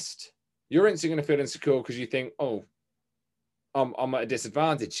your best, you're instantly going to feel insecure because you think, oh, I'm at a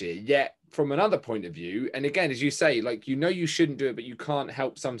disadvantage here. Yet from another point of view, and again, as you say, like, you know, you shouldn't do it, but you can't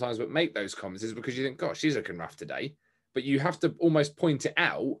help sometimes but make those comments is because you think, gosh, she's looking rough today. But you have to almost point it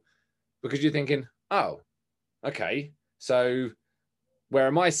out because you're thinking, oh, okay, so where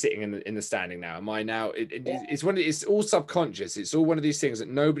am I sitting in the standing now? Am I now? It's all subconscious. It's all one of these things that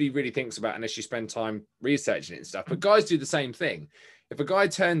nobody really thinks about unless you spend time researching it and stuff. But guys do the same thing. If a guy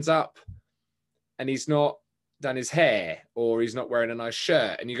turns up and he's not done his hair or he's not wearing a nice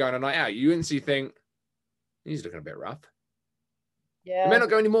shirt and you go on a night out, you instantly think he's looking a bit rough. It may Yeah. not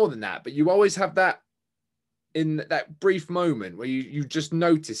go any more than that, but you always have that in that brief moment where you just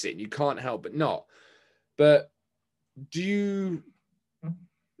notice it and you can't help but not. But do you,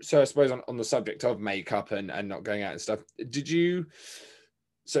 so I suppose on the subject of makeup and not going out and stuff, did you,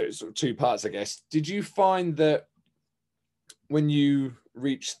 so it's sort of two parts, I guess. Did you find that when you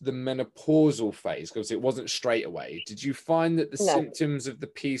reached the menopausal phase, because it wasn't straight away, did you find that the No. symptoms of the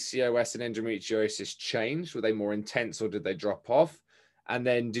PCOS and endometriosis changed? Were they more intense or did they drop off? And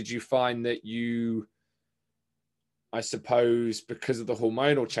then did you find that you, I suppose, because of the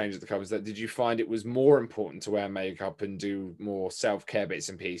hormonal changes that comes, that did you find it was more important to wear makeup and do more self-care bits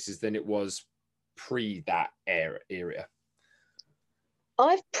and pieces than it was pre that era?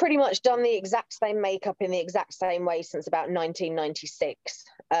 I've pretty much done the exact same makeup in the exact same way since about 1996.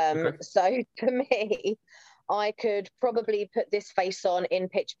 Okay. So for me, I could probably put this face on in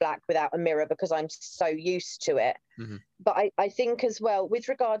pitch black without a mirror because I'm so used to it. Mm-hmm. But I think as well, with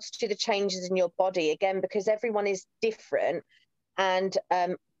regards to the changes in your body, again, because everyone is different. And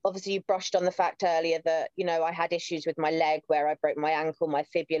obviously you brushed on the fact earlier that, you know, I had issues with my leg where I broke my ankle, my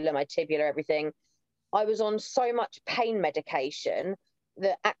fibula, my tibia, everything. I was on so much pain medication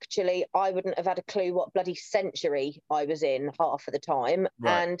that actually I wouldn't have had a clue what bloody century I was in half of the time.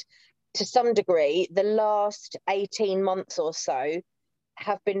 Right. And to some degree, the last 18 months or so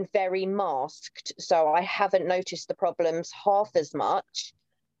have been very masked. So I haven't noticed the problems half as much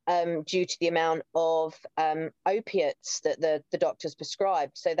due to the amount of opiates that the doctors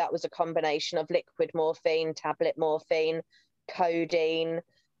prescribed. So that was a combination of liquid morphine, tablet morphine, codeine.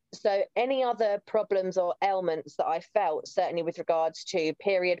 So any other problems or ailments that I felt, certainly with regards to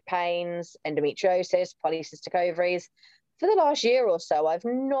period pains, endometriosis, polycystic ovaries, for the last year or so, I've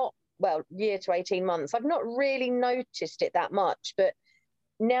not, well, year to 18 months, I've not really noticed it that much. But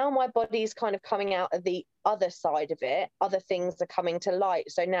now my body's kind of coming out of the other side of it, other things are coming to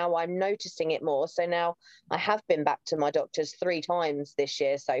light. So now I'm noticing it more. So now I have been back to my doctors 3 times this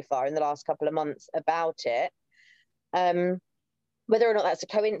year so far in the last couple of months about it. Whether or not that's a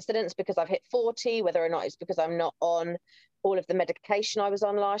coincidence because I've hit 40, whether or not it's because I'm not on all of the medication I was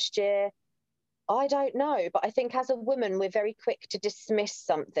on last year, I don't know. But I think as a woman, we're very quick to dismiss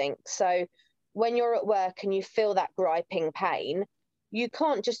something. So when you're at work and you feel that griping pain, you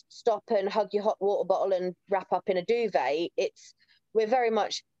can't just stop and hug your hot water bottle and wrap up in a duvet. We're very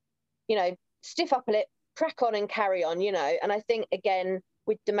much, stiff upper lip, crack on and carry on, And I think, again,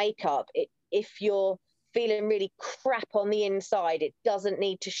 with the makeup, if you're feeling really crap on the inside, it doesn't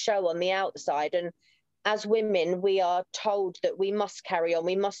need to show on the outside. And as women, we are told that we must carry on,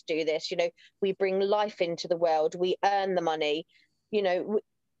 we must do this, we bring life into the world, we earn the money,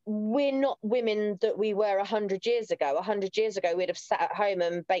 we're not women that we were 100 years ago. 100 years ago, we'd have sat at home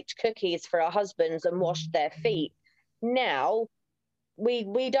and baked cookies for our husbands and washed their feet. Now,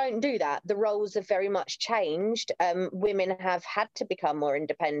 we don't do that. The roles have very much changed. Women have had to become more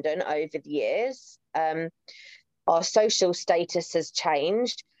independent over the years. Our social status has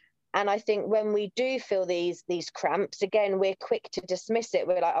changed. And I think when we do feel these cramps, again, we're quick to dismiss it.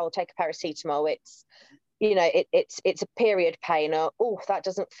 We're like, oh, take a paracetamol. It's a period pain, or, oh, that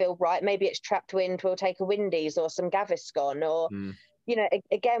doesn't feel right. Maybe it's trapped wind. We'll take a Windies or some Gaviscon, or,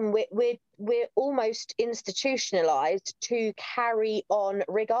 again, we're almost institutionalized to carry on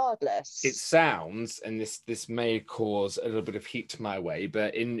regardless. It sounds, and this may cause a little bit of heat my way,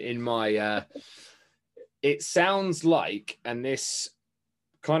 but in my, it sounds like, and this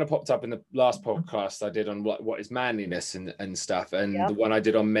kind of popped up in the last podcast I did on what is manliness and stuff, and the one I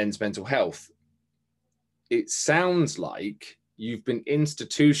did on men's mental health. It sounds like you've been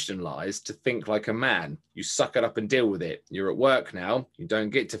institutionalized to think like a man. You suck it up and deal with it. You're at work now. You don't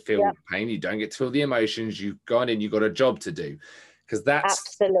get to feel pain. You don't get to feel the emotions. You've gone in, you've got a job to do. Because that's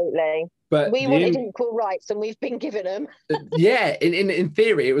absolutely. But we wanted equal rights and we've been given them. Yeah. In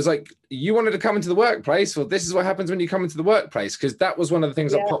theory, it was like you wanted to come into the workplace. Well, this is what happens when you come into the workplace. Because that was one of the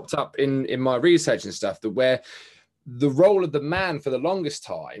things that popped up in my research and stuff, that where the role of the man for the longest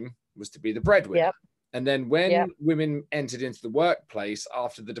time was to be the breadwinner. Yep. And then when women entered into the workplace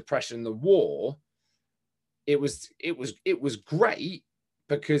after the Depression and the war, it was great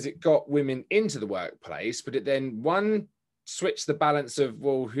because it got women into the workplace, but it then switched the balance of,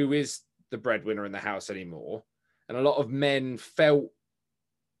 well, who is the breadwinner in the house anymore? And a lot of men felt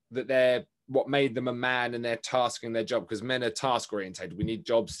that they're what made them a man and they're tasking their job, because men are task oriented. We need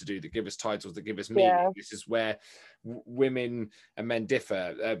jobs to do that give us titles, that give us meaning. Yeah. This is where women and men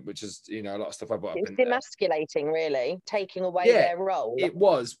differ, which is, a lot of stuff I brought up. It's demasculating, really, taking away their role. It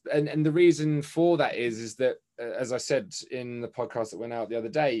was. And the reason for that is that, as I said in the podcast that went out the other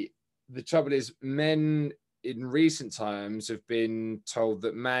day, the trouble is men in recent times have been told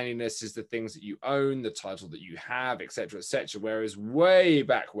that manliness is the things that you own, the title that you have, etc., whereas way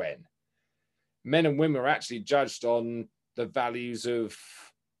back when, men and women are actually judged on the values of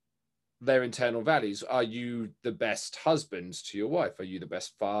their internal values. Are you the best husband to your wife? Are you the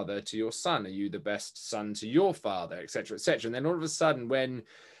best father to your son? Are you the best son to your father, etc., etc.? And then all of a sudden, when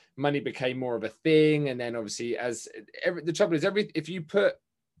money became more of a thing, and then obviously the trouble is, if you put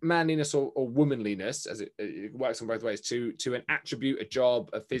manliness or womanliness, as it works in both ways, to an attribute, a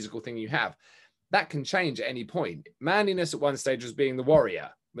job, a physical thing you have, that can change at any point. Manliness at one stage was being the warrior,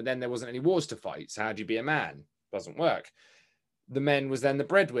 but then there wasn't any wars to fight. So how do you be a man? Doesn't work. The men was then the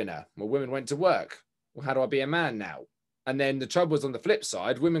breadwinner. Well, women went to work. Well, how do I be a man now? And then the trouble was on the flip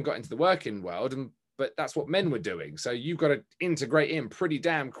side, women got into the working world, but that's what men were doing. So you've got to integrate in pretty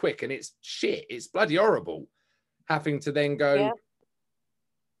damn quick, and it's shit. It's bloody horrible having to then go,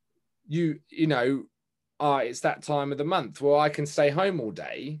 it's that time of the month. Well, I can stay home all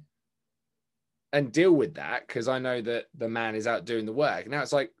day and deal with that because I know that the man is out doing the work. Now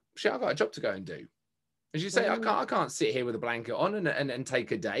it's like, shit, I've got a job to go and do. As you say, I can't sit here with a blanket on and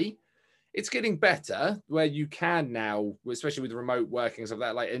take a day. It's getting better where you can now, especially with remote working and stuff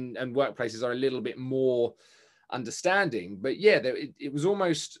like that, and workplaces are a little bit more understanding. But yeah, it was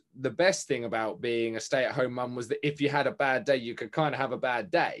almost the best thing about being a stay-at-home mum was that if you had a bad day, you could kind of have a bad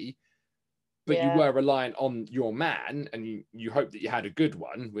day, but you were reliant on your man, and you hope that you had a good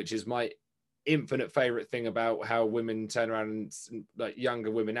one, which is my infinite favorite thing about how women turn around and like younger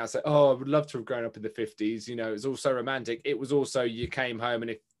women now say, oh, I would love to have grown up in the 50s. It's all so romantic. It was also, you came home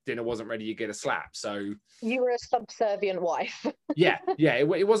and if dinner wasn't ready, you get a slap. So you were a subservient wife. yeah.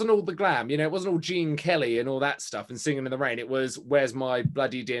 It wasn't all the glam, it wasn't all Gene Kelly and all that stuff and Singing in the Rain. It was, where's my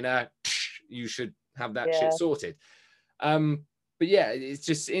bloody dinner? You should have that shit sorted. But but yeah, it's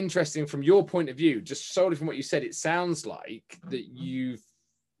just interesting from your point of view, just solely from what you said, it sounds like that you've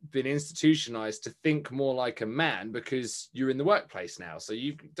been institutionalized to think more like a man because you're in the workplace now. So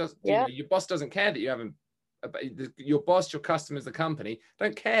you know, your boss doesn't care that you haven't, your boss, your customers, the company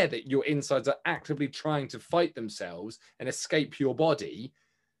don't care that your insides are actively trying to fight themselves and escape your body.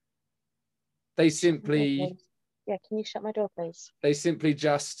 They simply, yeah, can you shut my door, please? They simply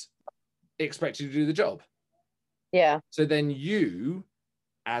just expect you to do the job. Yeah. So then you,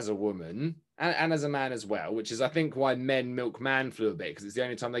 as a woman, and as a man as well, which is I think why men milk man flu a bit, because it's the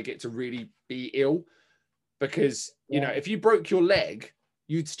only time they get to really be ill. Because you know, if you broke your leg,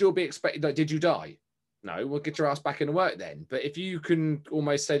 you'd still be expected. Like, did you die? No, we'll get your ass back into work then. But if you can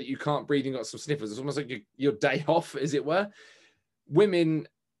almost say that you can't breathe and got some sniffles, it's almost like your day off, as it were. Women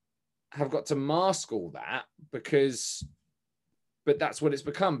have got to mask all that but that's what it's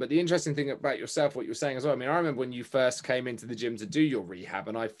become. But the interesting thing about yourself, what you're saying as well, I mean, I remember when you first came into the gym to do your rehab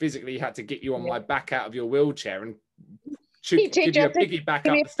and I physically had to get you on my back out of your wheelchair and give you a piggyback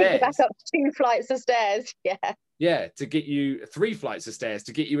up the stairs. Up 2 flights of stairs. Yeah, to get you 3 flights of stairs,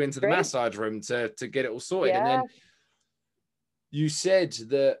 to get you into the massage room, to get it all sorted. And then you said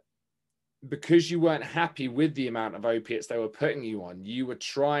that because you weren't happy with the amount of opiates they were putting you on, you were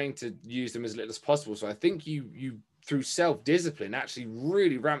trying to use them as little as possible. So I think you through self-discipline actually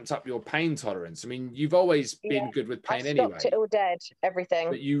really ramped up your pain tolerance. I mean, you've always been good with pain anyway. I stopped it all dead, everything.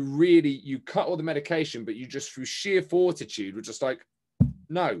 But you cut all the medication, but you just through sheer fortitude were just like,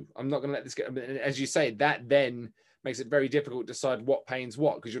 no, I'm not going to let this get. And as you say, that then makes it very difficult to decide what pain's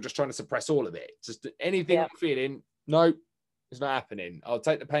what, because you're just trying to suppress all of it. Just anything I'm feeling, no, it's not happening. I'll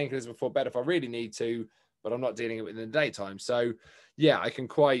take the painkillers before bed if I really need to, but I'm not dealing with it in the daytime. So yeah, I can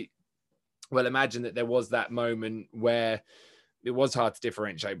quite well imagine that there was that moment where it was hard to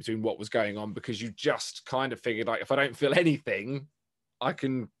differentiate between what was going on, because you just kind of figured, like, if I don't feel anything, I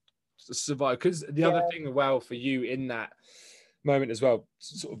can survive. Because the other thing, well, for you in that moment as well,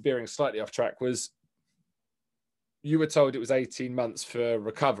 sort of veering slightly off track, was you were told it was 18 months for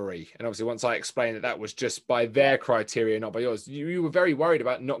recovery. And obviously once I explained that was just by their criteria, not by yours, you were very worried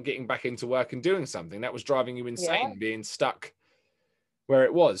about not getting back into work and doing something. That was driving you insane, being stuck where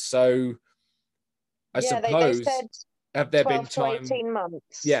it was. So I suppose, they said have there been times, 18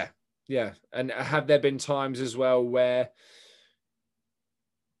 months. Yeah. And have there been times as well where,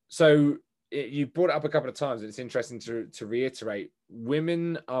 so you brought it up a couple of times, and it's interesting to reiterate,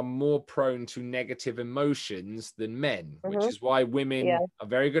 women are more prone to negative emotions than men, which is why women are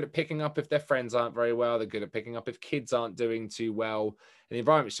very good at picking up if their friends aren't very well. They're good at picking up if kids aren't doing too well, and the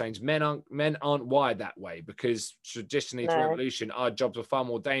environment's changed. Men aren't wired that way, because traditionally through evolution, our jobs are far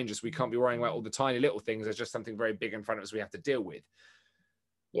more dangerous. We can't be worrying about all the tiny little things. There's just something very big in front of us we have to deal with.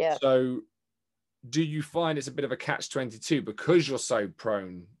 So do you find it's a bit of a catch-22 because you're so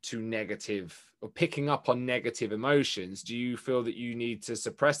prone to negative or picking up on negative emotions? Do you feel that you need to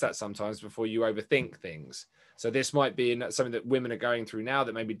suppress that sometimes before you overthink things? So this might be something that women are going through now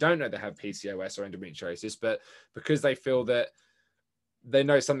that maybe don't know they have PCOS or endometriosis, but because they feel that they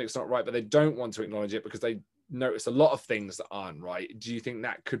know something's not right, but they don't want to acknowledge it because they notice a lot of things that aren't right. Do you think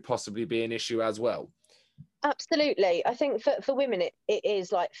that could possibly be an issue as well? Absolutely. I think for women, it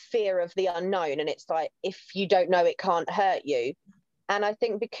is like fear of the unknown. And it's like, if you don't know, it can't hurt you. And I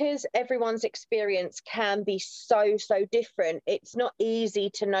think because everyone's experience can be so different, it's not easy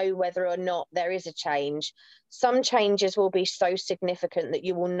to know whether or not there is a change. Some changes will be so significant that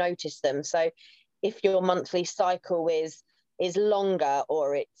you will notice them. So if your monthly cycle is longer,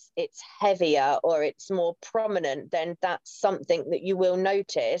 or it's heavier, or it's more prominent, then that's something that you will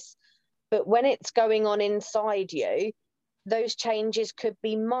notice. But when it's going on inside you, those changes could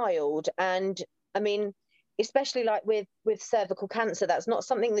be mild. And I mean, especially like with cervical cancer, that's not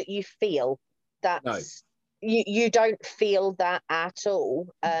something that you feel. That's you don't feel that at all.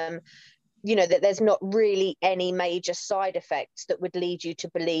 You know, that there's not really any major side effects that would lead you to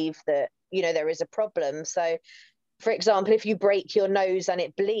believe that, you know, there is a problem. So, for example, if you break your nose and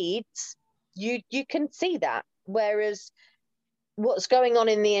it bleeds, you can see that. Whereas what's going on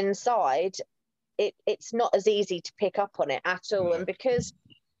in the inside, it's not as easy to pick up on it at all. And because,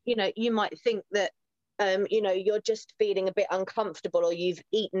 you know, you might think that you know, you're just feeling a bit uncomfortable, or you've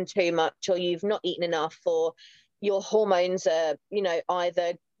eaten too much, or you've not eaten enough, or your hormones are, you know,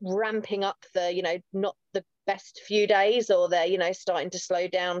 either ramping up the, you know, not the best few days, or they're, you know, starting to slow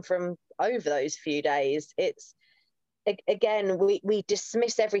down from over those few days. It's, again, we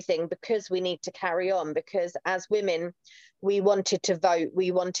dismiss everything because we need to carry on, because as women, we wanted to vote, we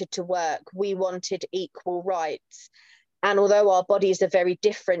wanted to work, we wanted equal rights. And although our bodies are very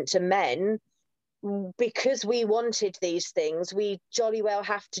different to men, because we wanted these things, we jolly well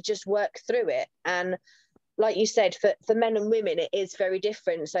have to just work through it. And like you said, for men and women, it is very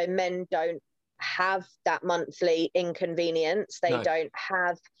different. So men don't have that monthly inconvenience. They No. don't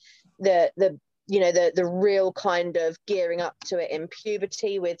have the you know, the real kind of gearing up to it in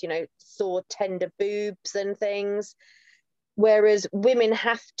puberty with, you know, sore, tender boobs and things. Whereas women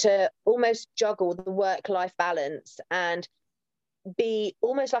have to almost juggle the work-life balance and be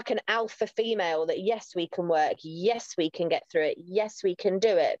almost like an alpha female that, yes, we can work, yes, we can get through it, yes, we can do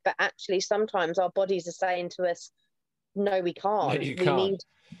it. But actually, sometimes our bodies are saying to us, no, we No, can't. you can't.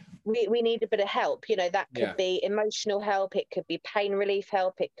 We need a bit of help. You know, that could Yeah. be emotional help, it could be pain relief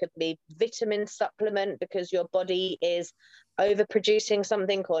help, it could be vitamin supplement because your body is overproducing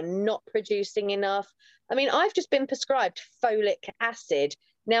something or not producing enough. I mean, I've just been prescribed folic acid.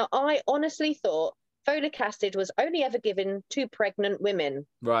 Now, I honestly thought folic acid was only ever given to pregnant women.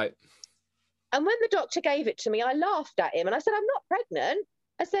 Right. And when the doctor gave it to me, I laughed at him and I said, I'm not pregnant.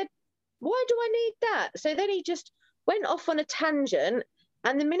 I said, why do I need that? So then he just went off on a tangent.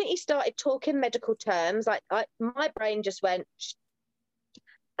 And the minute he started talking medical terms, my brain just went, shh.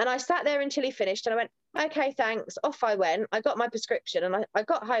 And I sat there until he finished and I went, okay, thanks. Off I went. I got my prescription and I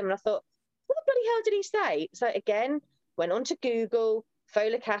got home and I thought, what the bloody hell did he say? So again, went on to Google,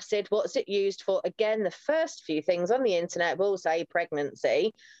 folic acid, what's it used for? Again, the first few things on the internet will say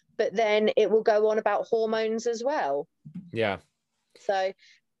pregnancy, but then it will go on about hormones as well. Yeah. So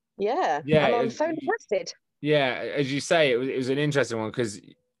yeah, I'm Yeah. on folic acid. Yeah. As you say, it was an interesting one because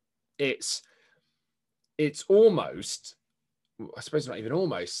it's almost, I suppose not even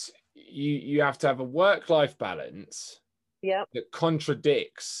almost, you have to have a work-life balance Yeah. that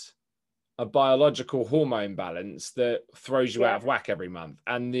contradicts a biological hormone balance that throws you out of whack every month.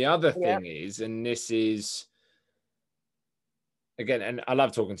 And the other thing is, and this is, again, and I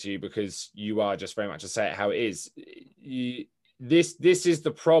love talking to you because you are just very much to say it how it is. This is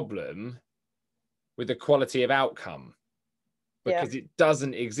the problem with the quality of outcome, because it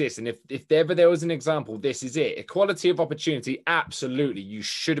doesn't exist. And if ever there was an example, this is it. Equality of opportunity, absolutely. You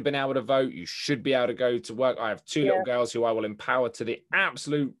should have been able to vote. You should be able to go to work. I have two little girls who I will empower to the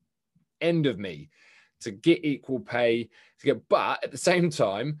absolute end of me to get equal pay, but at the same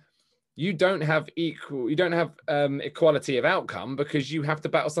time, you don't have equality of outcome because you have to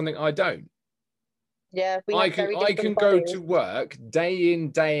battle something I don't. Yeah, I can go to work day in,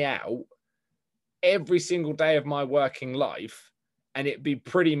 day out, every single day of my working life, and it'd be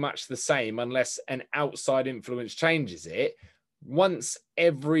pretty much the same unless an outside influence changes it. Once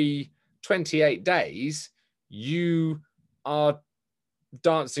every 28 days, you are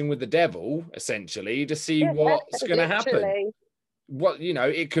dancing with the devil, essentially, to see what's going to happen. What, you know,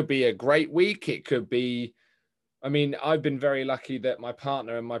 it could be a great week. It could be, I mean, I've been very lucky that my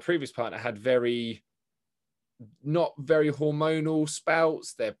partner and my previous partner had not very hormonal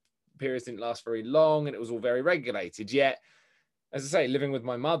spouts. Their periods didn't last very long and it was all very regulated. Yet, as I say, living with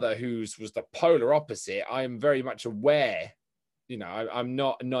my mother, whose was the polar opposite, I am very much aware, you know, I'm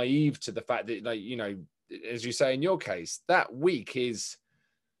not naive to the fact that, like, you know, as you say in your case, that week is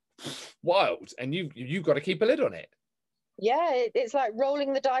wild and you've got to keep a lid on it. Yeah, it's like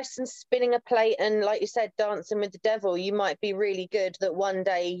rolling the dice and spinning a plate and, like you said, dancing with the devil. You might be really good that one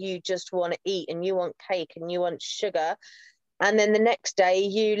day you just want to eat and you want cake and you want sugar, and then the next day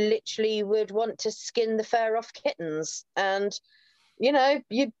you literally would want to skin the fur off kittens. And you know,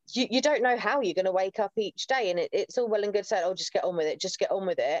 you don't know how you're going to wake up each day, and it's all well and good saying, oh, just get on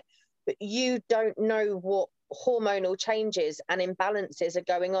with it, but you don't know what hormonal changes and imbalances are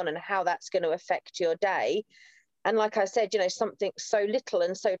going on and how that's going to affect your day. And like I said, you know, something so little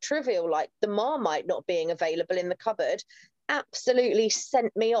and so trivial like the Marmite not being available in the cupboard absolutely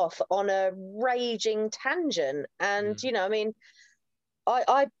sent me off on a raging tangent. And, you know, I mean,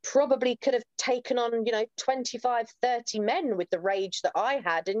 I probably could have taken on, you know, 25, 30 men with the rage that I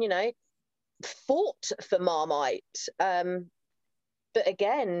had and, you know, fought for Marmite. But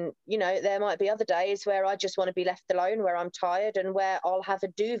again, you know, there might be other days where I just want to be left alone, where I'm tired and where I'll have a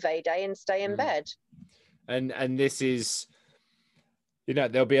duvet day and stay in bed. And this is, you know,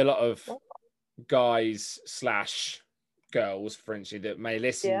 there'll be a lot of guys / girls, for instance, that may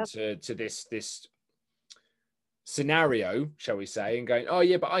listen to this scenario, shall we say, and going, oh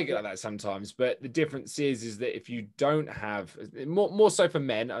yeah, but I get like that sometimes. But the difference is that if you don't have, more so for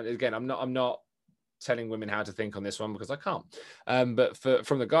men, again, I'm not telling women how to think on this one because I can't. But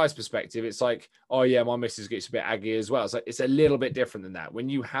from the guy's perspective, it's like, oh yeah, my missus gets a bit aggy as well. So it's a little bit different than that. When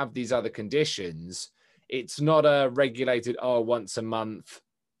you have these other conditions, it's not a regulated, oh, once a month,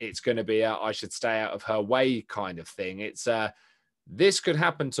 it's going to be I should stay out of her way kind of thing. It's this could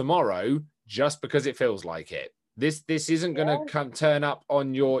happen tomorrow. just because it feels like it. This isn't going to turn up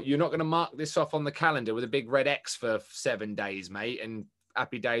on you're not going to mark this off on the calendar with a big red X for 7 days, mate, and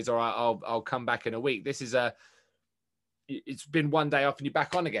happy days. All right, I'll come back in a week. This is it's been 1 day off and you're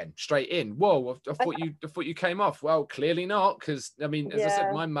back on again, straight in. Whoa, I thought you came off. Well, clearly not, because I mean, as I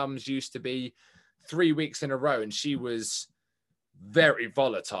said, my mum's used to be 3 weeks in a row, and she was very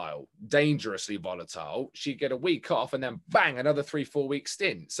volatile, dangerously volatile. She'd get a week off and then bang, another 3-4 week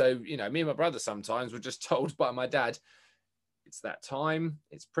stint. So, you know, me and my brother sometimes were just told by my dad, it's that time,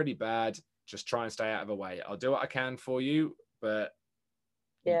 it's pretty bad, just try and stay out of the way. I'll do what I can for you, but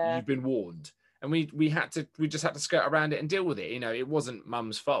you've been warned. And we just had to skirt around it and deal with it. You know, it wasn't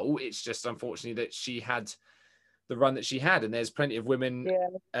mum's fault. It's just unfortunately that she had the run that she had, and there's plenty of women,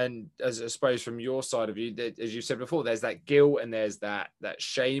 and as I suppose from your side of you, that, as you said before, there's that guilt and there's that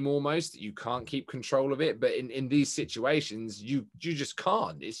shame almost that you can't keep control of it. But in these situations, you just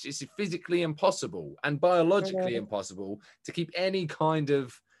can't. It's just physically impossible and biologically impossible to keep any kind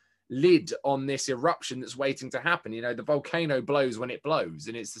of lid on this eruption that's waiting to happen. You know, the volcano blows when it blows,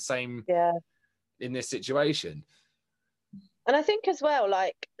 and it's the same in this situation. And I think as well,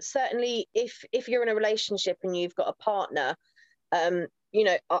 like, certainly if you're in a relationship and you've got a partner, you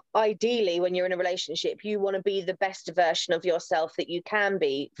know, ideally when you're in a relationship, you want to be the best version of yourself that you can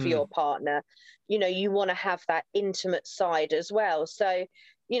be for your partner. You know, you want to have that intimate side as well. So,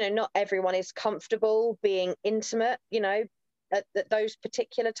 you know, not everyone is comfortable being intimate, you know, at those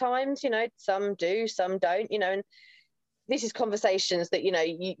particular times. You know, some do, some don't, you know, and this is conversations that, you know,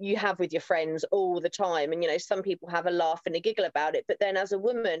 you have with your friends all the time. And, you know, some people have a laugh and a giggle about it. But then as a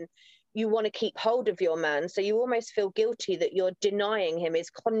woman, you want to keep hold of your man. So you almost feel guilty that you're denying him his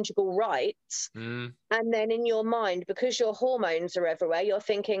conjugal rights. And then in your mind, because your hormones are everywhere, you're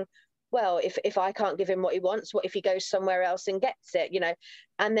thinking, well, if I can't give him what he wants, what if he goes somewhere else and gets it, you know?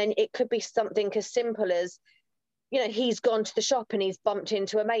 And then it could be something as simple as, you know, he's gone to the shop and he's bumped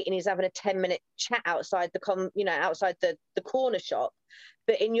into a mate and he's having a 10-minute chat outside outside the corner shop.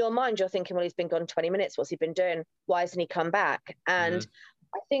 But in your mind, you're thinking, well, he's been gone 20 minutes. What's he been doing? Why hasn't he come back? And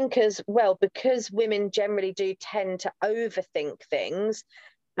I think as well, because women generally do tend to overthink things.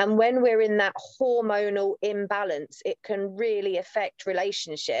 And when we're in that hormonal imbalance, it can really affect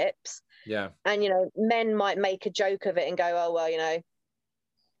relationships. Yeah. And, you know, men might make a joke of it and go, oh, well, you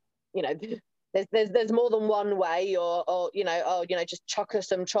know, there's more than one way, or you know, oh, you know, just chuck us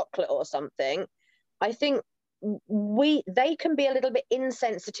some chocolate or something. I think they can be a little bit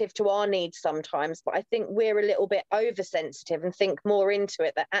insensitive to our needs sometimes, but I think we're a little bit oversensitive and think more into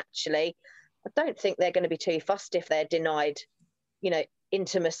it, that actually I don't think they're going to be too fussed if they're denied, you know,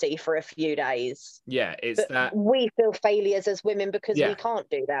 intimacy for a few days. Yeah, it's but that we feel failures as women because we can't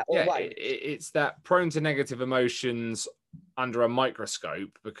do that or won't. It's that prone to negative emotions under a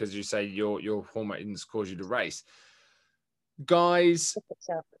microscope, because you say your hormones cause you to race. Guys,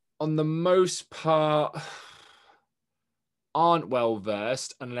 on the most part, aren't well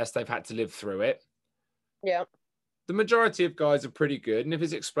versed unless they've had to live through it. Yeah. The majority of guys are pretty good, and if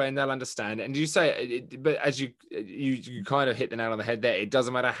it's explained, they'll understand it. And you say, but as you kind of hit the nail on the head there, it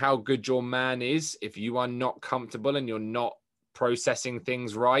doesn't matter how good your man is, if you are not comfortable and you're not processing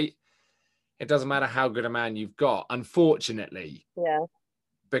things right, it doesn't matter how good a man you've got, unfortunately. Yeah.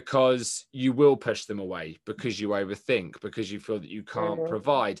 Because you will push them away, because you overthink, because you feel that you can't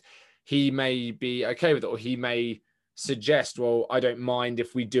provide. He may be okay with it, or he may suggest, well, I don't mind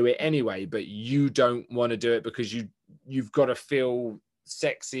if we do it anyway, but you don't want to do it because you've got to feel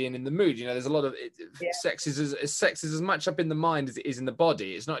sexy and in the mood. You know, there's a lot of sex is as much up in the mind as it is in the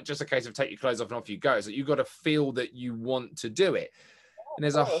body. It's not just a case of take your clothes off and off you go. So you've got to feel that you want to do it. And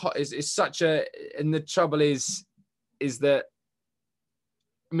there's it's such a, and the trouble is that,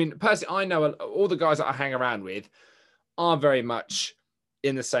 I mean, personally, I know all the guys that I hang around with are very much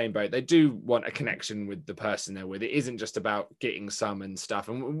in the same boat. They do want a connection with the person they're with. It isn't just about getting some and stuff.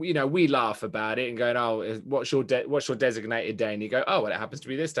 And, you know, we laugh about it and going, oh, what's your designated day? And you go, oh, well, it happens to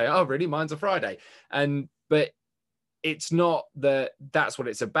be this day. Oh, really? Mine's a Friday. But it's not that's what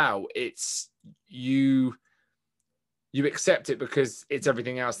it's about. It's you accept it because it's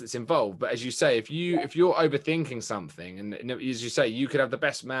everything else that's involved. But as you say, if you're overthinking something, and as you say, you could have the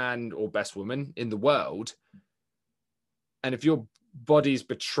best man or best woman in the world, and if your body's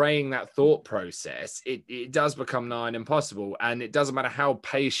betraying that thought process, it does become nigh on impossible. And it doesn't matter how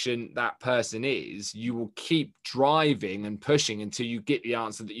patient that person is, you will keep driving and pushing until you get the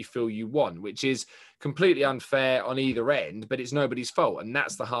answer that you feel you want, which is completely unfair on either end, but it's nobody's fault. And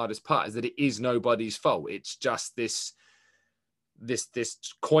that's the hardest part, is that it is nobody's fault. It's just this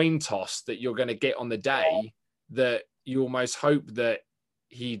coin toss that you're going to get on the day that you almost hope that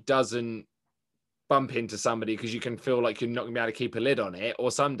he doesn't bump into somebody because you can feel like you're not gonna be able to keep a lid on it,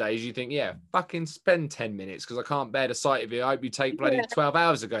 or some days you think, yeah, fucking spend 10 minutes because I can't bear the sight of it. I hope you take bloody 12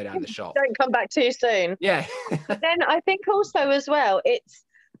 hours to go down the shop. Don't come back too soon. Yeah. But then I think also as well,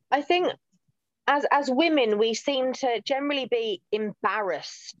 I think as women, we seem to generally be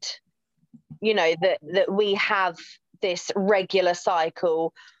embarrassed, that we have this regular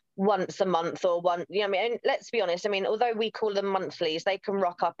cycle once a month or one, I mean, and let's be honest, I mean, although we call them monthlies, they can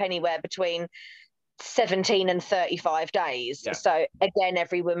rock up anywhere between 17 and 35 days. Yeah. So again,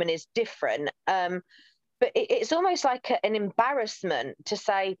 every woman is different. But it's almost like an embarrassment to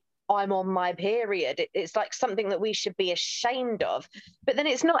say, I'm on my period. It's like something that we should be ashamed of. But then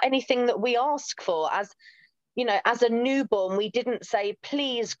it's not anything that we ask for. As a newborn, we didn't say,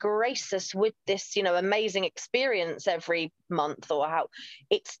 please grace us with this, amazing experience every month, or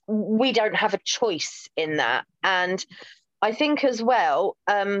we don't have a choice in that. And I think as well,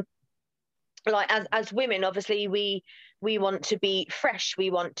 like as women, obviously we want to be fresh, we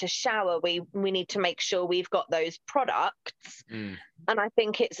want to shower, we need to make sure we've got those products. And I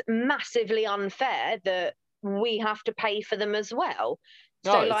think it's massively unfair that we have to pay for them as well.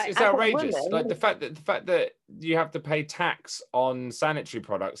 No, it's outrageous. Like the fact that you have to pay tax on sanitary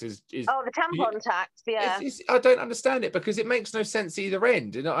products is the tampon tax. Yeah, I don't understand it because it makes no sense either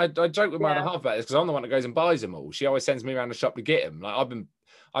end. And I joke with my other half about this because I'm the one that goes and buys them all. She always sends me around the shop to get them. Like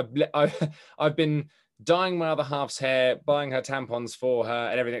I've been dyeing my other half's hair, buying her tampons for her,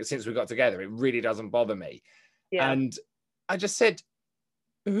 and everything since we got together. It really doesn't bother me. Yeah. And I just said,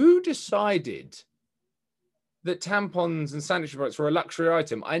 who decided that tampons and sanitary products were a luxury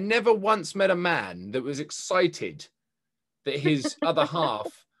item? I never once met a man that was excited that his other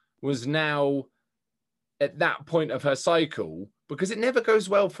half was now at that point of her cycle, because it never goes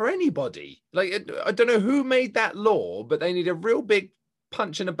well for anybody. Like, I don't know who made that law, but they need a real big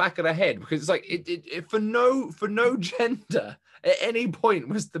punch in the back of the head, because it's like it for no gender at any point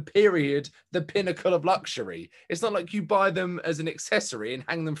was the period the pinnacle of luxury. It's not like you buy them as an accessory and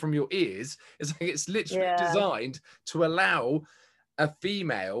hang them from your ears. It's like it's literally designed to allow a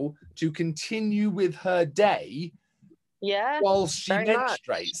female to continue with her day while she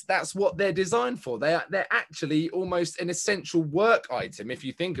menstruates. That's what they're designed for. They're actually almost an essential work item if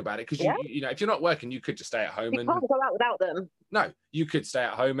you think about it, because you know, if you're not working, you could just stay at home. You can't go out without them. No, you could stay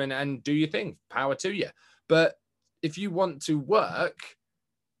at home and do your thing. Power to you. But if you want to work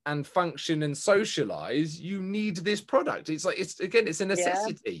and function and socialize, you need this product. It's like, it's a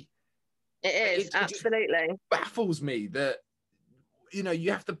necessity. It is, absolutely. It baffles me that, you know,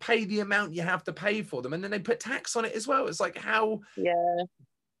 you have to pay the amount you have to pay for them, and then they put tax on it as well. It's like, how? Yeah.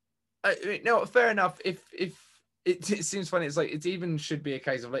 No, fair enough. If it seems funny, it's like it even should be a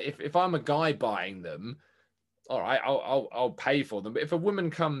case of like, if I'm a guy buying them, all right, I'll pay for them. But if a woman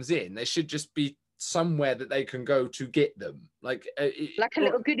comes in, there should just be somewhere that they can go to get them, like a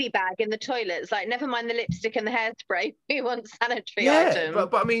little goodie bag in the toilets. Like, never mind the lipstick and the hairspray, we want sanitary items.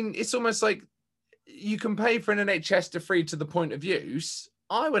 But I mean, it's almost like you can pay for an NHS to free to the point of use.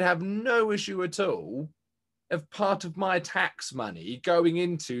 I would have no issue at all of part of my tax money going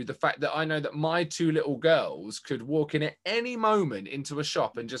into the fact that I know that my two little girls could walk in at any moment into a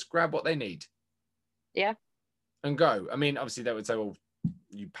shop and just grab what they need. Yeah. And go. I mean, obviously they would say, well,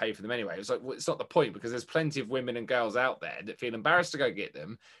 you pay for them anyway. It's like, well, it's not the point, because there's plenty of women and girls out there that feel embarrassed to go get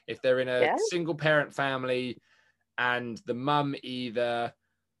them if they're in a single parent family and the mum either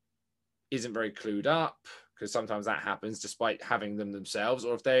isn't very clued up, because sometimes that happens despite having them themselves,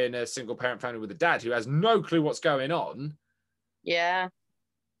 or if they're in a single parent family with a dad who has no clue what's going on. Yeah.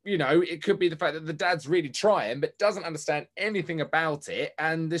 You know, it could be the fact that the dad's really trying but doesn't understand anything about it,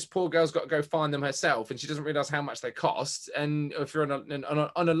 and this poor girl's got to go find them herself, and she doesn't realize how much they cost. And if you're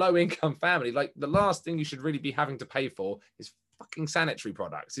on a low income family, like, the last thing you should really be having to pay for is fucking sanitary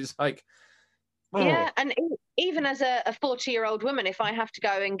products. It's like, yeah. And even as a 40-year-old woman, if I have to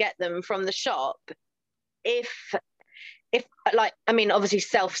go and get them from the shop, if like, I mean, obviously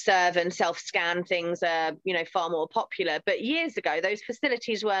self-serve and self-scan things are, you know, far more popular, but years ago those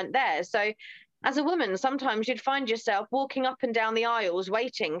facilities weren't there. So as a woman, sometimes you'd find yourself walking up and down the aisles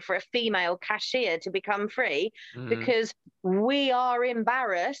waiting for a female cashier to become free, because we are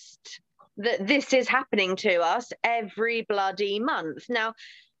embarrassed that this is happening to us every bloody month. Now,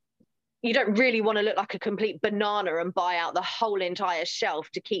 you don't really want to look like a complete banana and buy out the whole entire shelf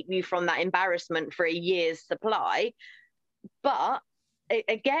to keep you from that embarrassment for a year's supply. But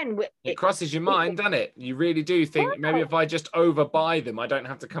again, it crosses your mind, doesn't it? You really do think, maybe if I just overbuy them, I don't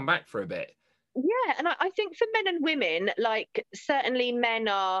have to come back for a bit. Yeah. And I think for men and women, like, certainly men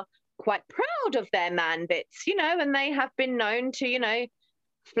are quite proud of their man bits, you know, and they have been known to, you know,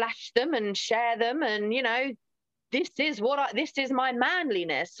 flash them and share them, and this is my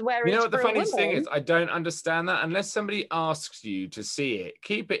manliness. You know Whereas what the for a funniest thing is? woman, I don't understand that unless somebody asks you to see it.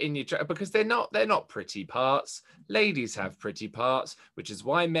 Keep it in your because they're not pretty parts. Ladies have pretty parts, which is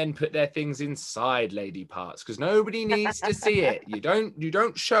why men put their things inside lady parts, because nobody needs to see it. You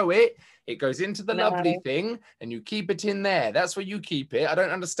don't show it. It goes into the lovely no. thing and you keep it in there. That's where you keep it. I don't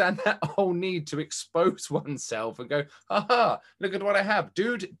understand that whole need to expose oneself and go, haha, look at what I have.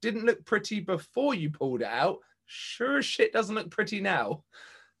 Dude, didn't look pretty before you pulled it out. Sure as shit doesn't look pretty now.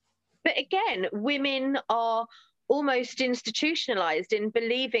 But again, women are almost institutionalized in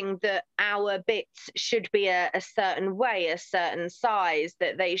believing that our bits should be a certain way, a certain size,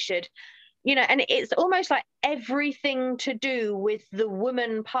 that they should, and it's almost like everything to do with the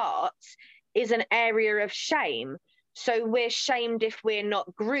woman parts is an area of shame. So we're shamed if we're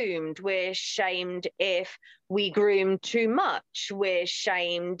not groomed. We're shamed if we groom too much. We're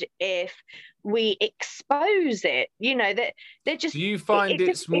shamed if we expose it. That they're just. Do you find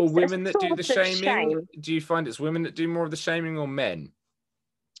it's more It's a women that do the source of shaming? shame. Do you find it's women that do more of the shaming or men?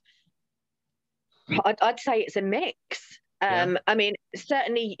 I'd say it's a mix. Yeah. I mean,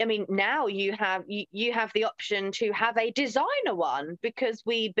 certainly. I mean, now you have the option to have a designer one, because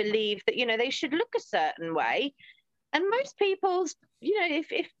we believe that they should look a certain way, and most people's, if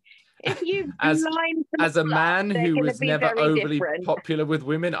you As line them as a all up, man they're who going to was be never very overly different. popular with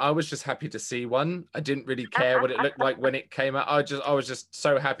women, I was just happy to see one. I didn't really care what it looked like when it came out. I was just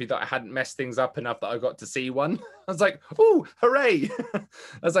so happy that I hadn't messed things up enough that I got to see one. I was like, oh, hooray. I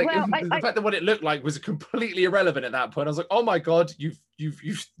was like, Well, the fact that what it looked like was completely irrelevant at that point. I was like, oh my God, you've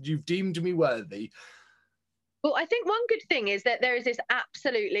deemed me worthy. well, I think one good thing is that there is this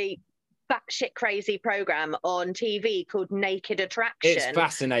absolutely batshit crazy program on TV called Naked It's Attraction.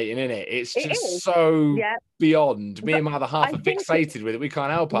 fascinating, isn't it? It's It just is, so yeah, beyond. Me but and my other half I are think fixated with it. We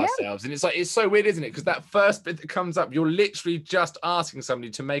can't help yeah, ourselves. And it's like, it's so weird, isn't it? Because that first bit that comes up, you're literally just asking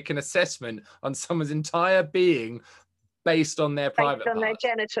somebody to make an assessment on someone's entire being based on their based private on their parts.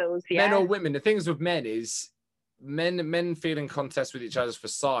 genitals, Men yeah. or women. The things with men is men feel in contest with each other for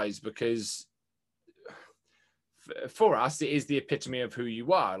size, because for us, it is the epitome of who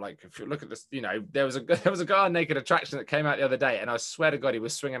you are. Like, if you look at this, there was a guy on Naked Attraction that came out the other day, and I swear to God, he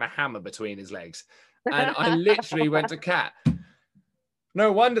was swinging a hammer between his legs, and I literally went to Kat.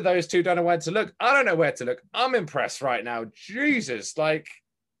 No wonder those two don't know where to look. I don't know where to look. I'm impressed right now. Jesus, like,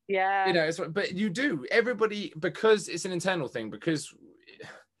 Yeah. but you do. Everybody, because it's an internal thing. Because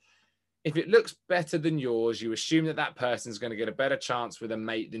if it looks better than yours, you assume that that person's going to get a better chance with a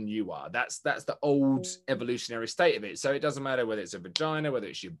mate than you are. That's the old evolutionary state of it. So it doesn't matter whether it's a vagina, whether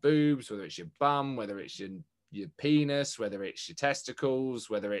it's your boobs, whether it's your bum, whether it's your penis, whether it's your testicles,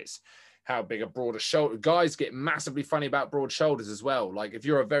 whether it's how big a broader shoulder. Guys get massively funny about broad shoulders as well. Like, if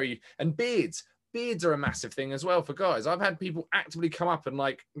you're and beards. Beards are a massive thing as well for guys. I've had people actively come up and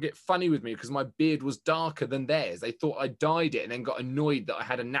like get funny with me because my beard was darker than theirs. They thought I dyed it and then got annoyed that I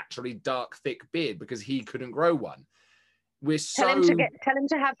had a naturally dark, thick beard because he couldn't grow one. Tell him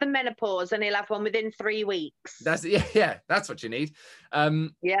to have the menopause, and he'll have one within 3 weeks. Yeah, that's what you need.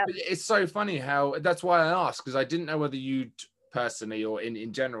 Yeah. It's so funny how that's why I asked, because I didn't know whether you'd personally or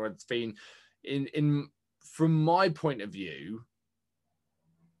in general it's been in from my point of view.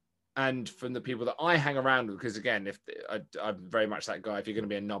 And from the people that I hang around with, because again, if I'm very much that guy, if you're going to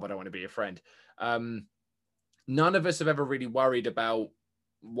be a knob, I don't want to be your friend. None of us have ever really worried about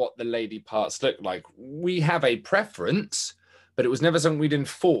what the lady parts look like. We have a preference, but it was never something we'd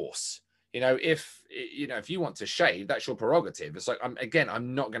enforce. If you want to shave, that's your prerogative. It's like,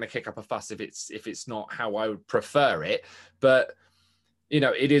 I'm not going to kick up a fuss if it's not how I would prefer it, but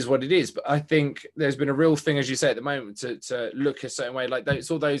it is what it is. But I think there's been a real thing, as you say, at the moment to look a certain way. Like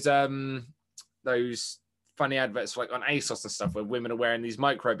all those funny adverts like on ASOS and stuff where women are wearing these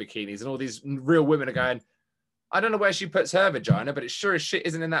micro bikinis and all these real women are going, I don't know where she puts her vagina, but it sure as shit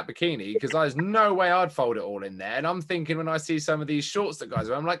isn't in that bikini, because there's no way I'd fold it all in there. And I'm thinking, when I see some of these shorts that guys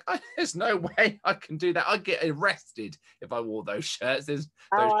wear, I'm like, there's no way I can do that. I'd get arrested if I wore those shirts. There's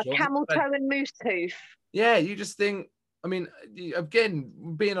those camel toe and moose tooth. Yeah, you just think, I mean, again,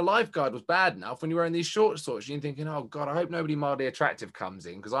 being a lifeguard was bad enough. When you're wearing these short shorts, you're thinking, oh God, I hope nobody mildly attractive comes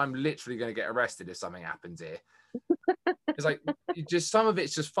in, because I'm literally going to get arrested if something happens here. It's like, some of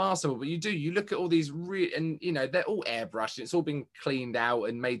it's just farcical, but you look at all these and they're all airbrushed. It's all been cleaned out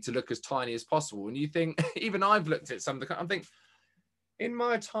and made to look as tiny as possible. And you think, even I've looked at some of the, I'm thinking, in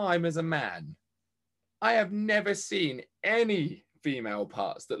my time as a man, I have never seen any female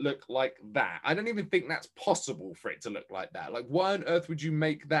parts that look like that. I don't even think that's possible for it to look like that. Like, why on earth would you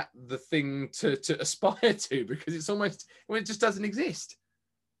make that the thing to aspire to? Because it's almost, it just doesn't exist.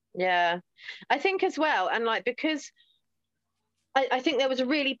 Yeah. I think as well, and like, because I think there was a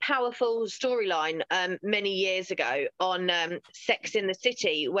really powerful storyline many years ago on Sex in the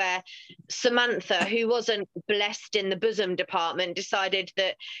City, where Samantha, who wasn't blessed in the bosom department, decided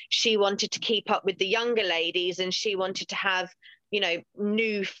that she wanted to keep up with the younger ladies and she wanted to have, you know,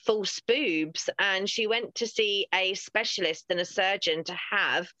 new false boobs. And she went to see a specialist and a surgeon to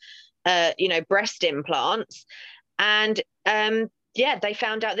have, you know, breast implants. And yeah, they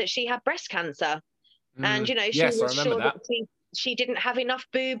found out that she had breast cancer. And you know, she Yes, I was remember sure that that. she didn't have enough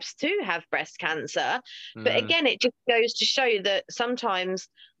boobs to have breast cancer. But Mm, again, it just goes to show that sometimes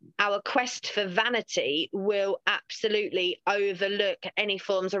our quest for vanity will absolutely overlook any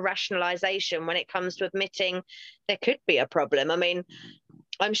forms of rationalization when it comes to admitting there could be a problem. I mean,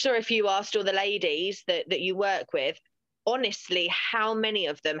 I'm sure if you asked all the ladies that you work with, honestly, how many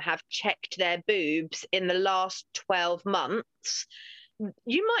of them have checked their boobs in the last 12 months?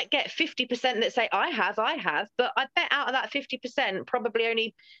 You might get 50% that say, I have, but I bet out of that 50%, probably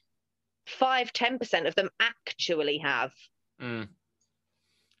only 5-10% of them actually have. mm.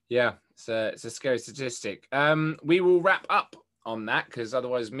 Yeah, it's a scary statistic. We will wrap up on that because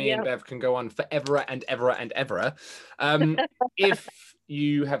otherwise me and Yeah. Bev can go on forever and ever and ever. If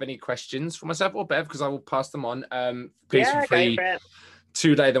you have any questions for myself or Bev, because I will pass them on, please feel Yeah, go free for it.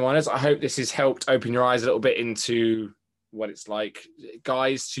 to lay them on us. I hope this has helped open your eyes a little bit into what it's like,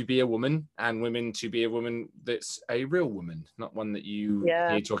 guys to be a woman and women to be a woman that's a real woman, not one that you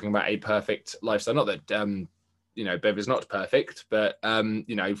Yeah. hear talking about a perfect lifestyle. Not that you know, Bev is not perfect, but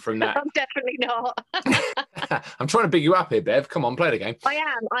you know, from that, I'm definitely not. I'm trying to big you up here, Bev. Come on, play the game. I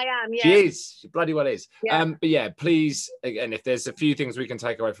am, She yeah. is, she bloody well is. Yeah. But yeah, please, again, if there's a few things we can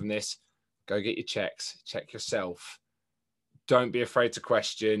take away from this, go get your checks, check yourself. Don't be afraid to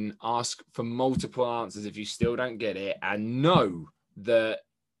question, ask for multiple answers if you still don't get it, and know that,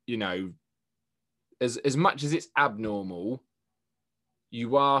 you know, as much as it's abnormal,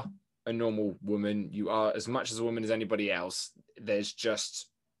 you are a normal woman. You are as much as a woman as anybody else. There's just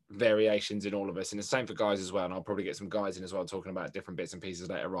variations in all of us, and the same for guys as well. And I'll probably get some guys in as well talking about different bits and pieces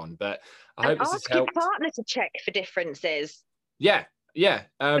later on. But I And hope this has ask your helped. partner to check for differences. Yeah, yeah.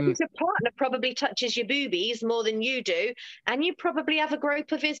 Because your partner probably touches your boobies more than you do, and you probably have a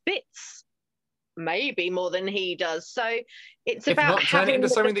grope of his bits, maybe more than he does. So it's If about not, turn it having into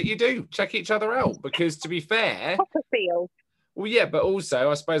the something that you do. Check each other out. Because to be fair, proper feel. well, yeah, but also,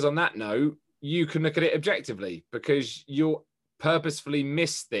 I suppose on that note, you can look at it objectively because you'll purposefully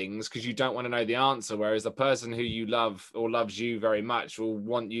miss things because you don't want to know the answer. Whereas the person who you love or loves you very much will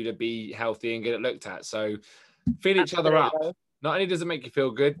want you to be healthy and get it looked at. So feel each other up. Absolutely. Not only does it make you feel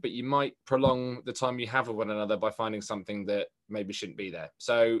good, but you might prolong the time you have with one another by finding something that maybe shouldn't be there.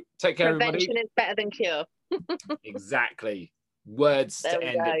 So take care, everybody. Prevention is better than cure. Exactly. Words There to we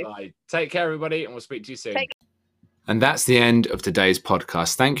end it go. by. Take care, everybody, and we'll speak to you soon. Take And that's the end of today's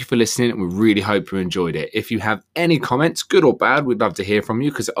podcast. Thank you for listening, and we really hope you enjoyed it. If you have any comments, good or bad, we'd love to hear from you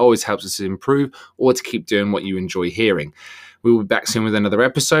because it always helps us to improve or to keep doing what you enjoy hearing. We will be back soon with another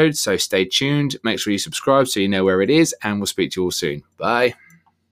episode, so stay tuned. Make sure you subscribe so you know where it is, and we'll speak to you all soon. Bye.